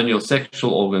on your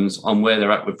sexual organs on where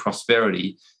they're at with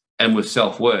prosperity and with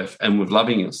self-worth and with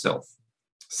loving yourself.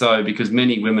 So because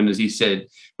many women, as he said,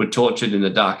 were tortured in the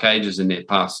dark ages in their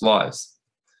past lives.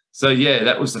 So, yeah,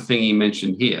 that was the thing he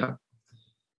mentioned here.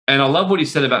 And I love what he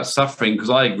said about suffering because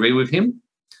I agree with him.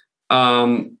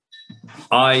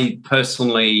 I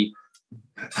personally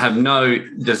have no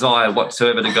desire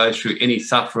whatsoever to go through any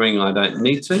suffering I don't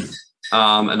need to,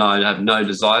 and I have no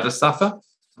desire to suffer.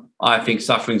 I think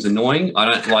suffering's annoying. I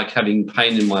don't like having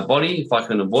pain in my body if I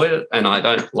can avoid it, and I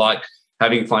don't like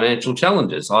having financial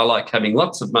challenges. I like having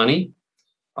lots of money.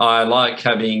 I like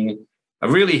having a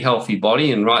really healthy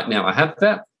body, and right now I have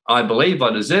that. I believe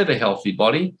I deserve a healthy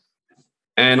body,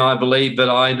 and I believe that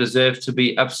I deserve to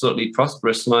be absolutely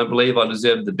prosperous, and I believe I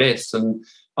deserve the best, and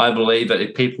I believe that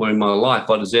if people are in my life,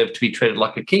 I deserve to be treated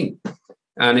like a king.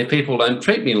 And if people don't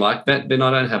treat me like that, then I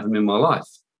don't have them in my life.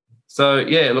 So,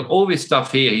 yeah, look, all this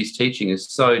stuff here he's teaching is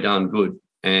so darn good.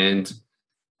 And,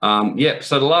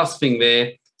 so the last thing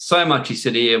there, so much he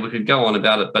said here, we could go on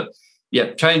about it, but,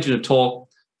 changing the talk.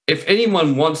 If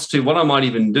anyone wants to, what I might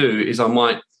even do is I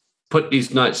might put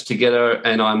these notes together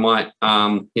and I might,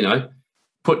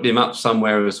 put them up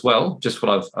somewhere as well, just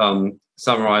what I've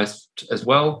summarised as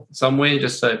well somewhere,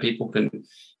 just so people can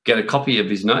get a copy of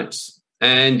his notes.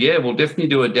 And, we'll definitely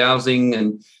do a dowsing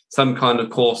and some kind of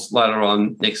course later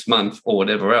on next month or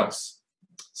whatever else.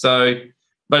 So,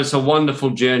 but it's a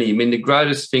wonderful journey. I mean, the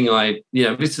greatest thing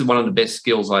this is one of the best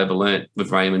skills I ever learned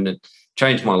with Raymond. It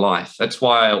changed my life. That's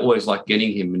why I always like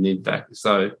getting him. And in fact,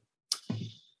 so,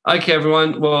 okay,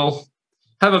 everyone, well,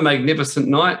 have a magnificent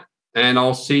night and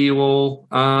I'll see you all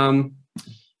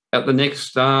at the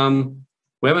next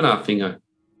webinar thingo.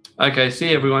 Okay,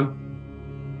 see you, everyone.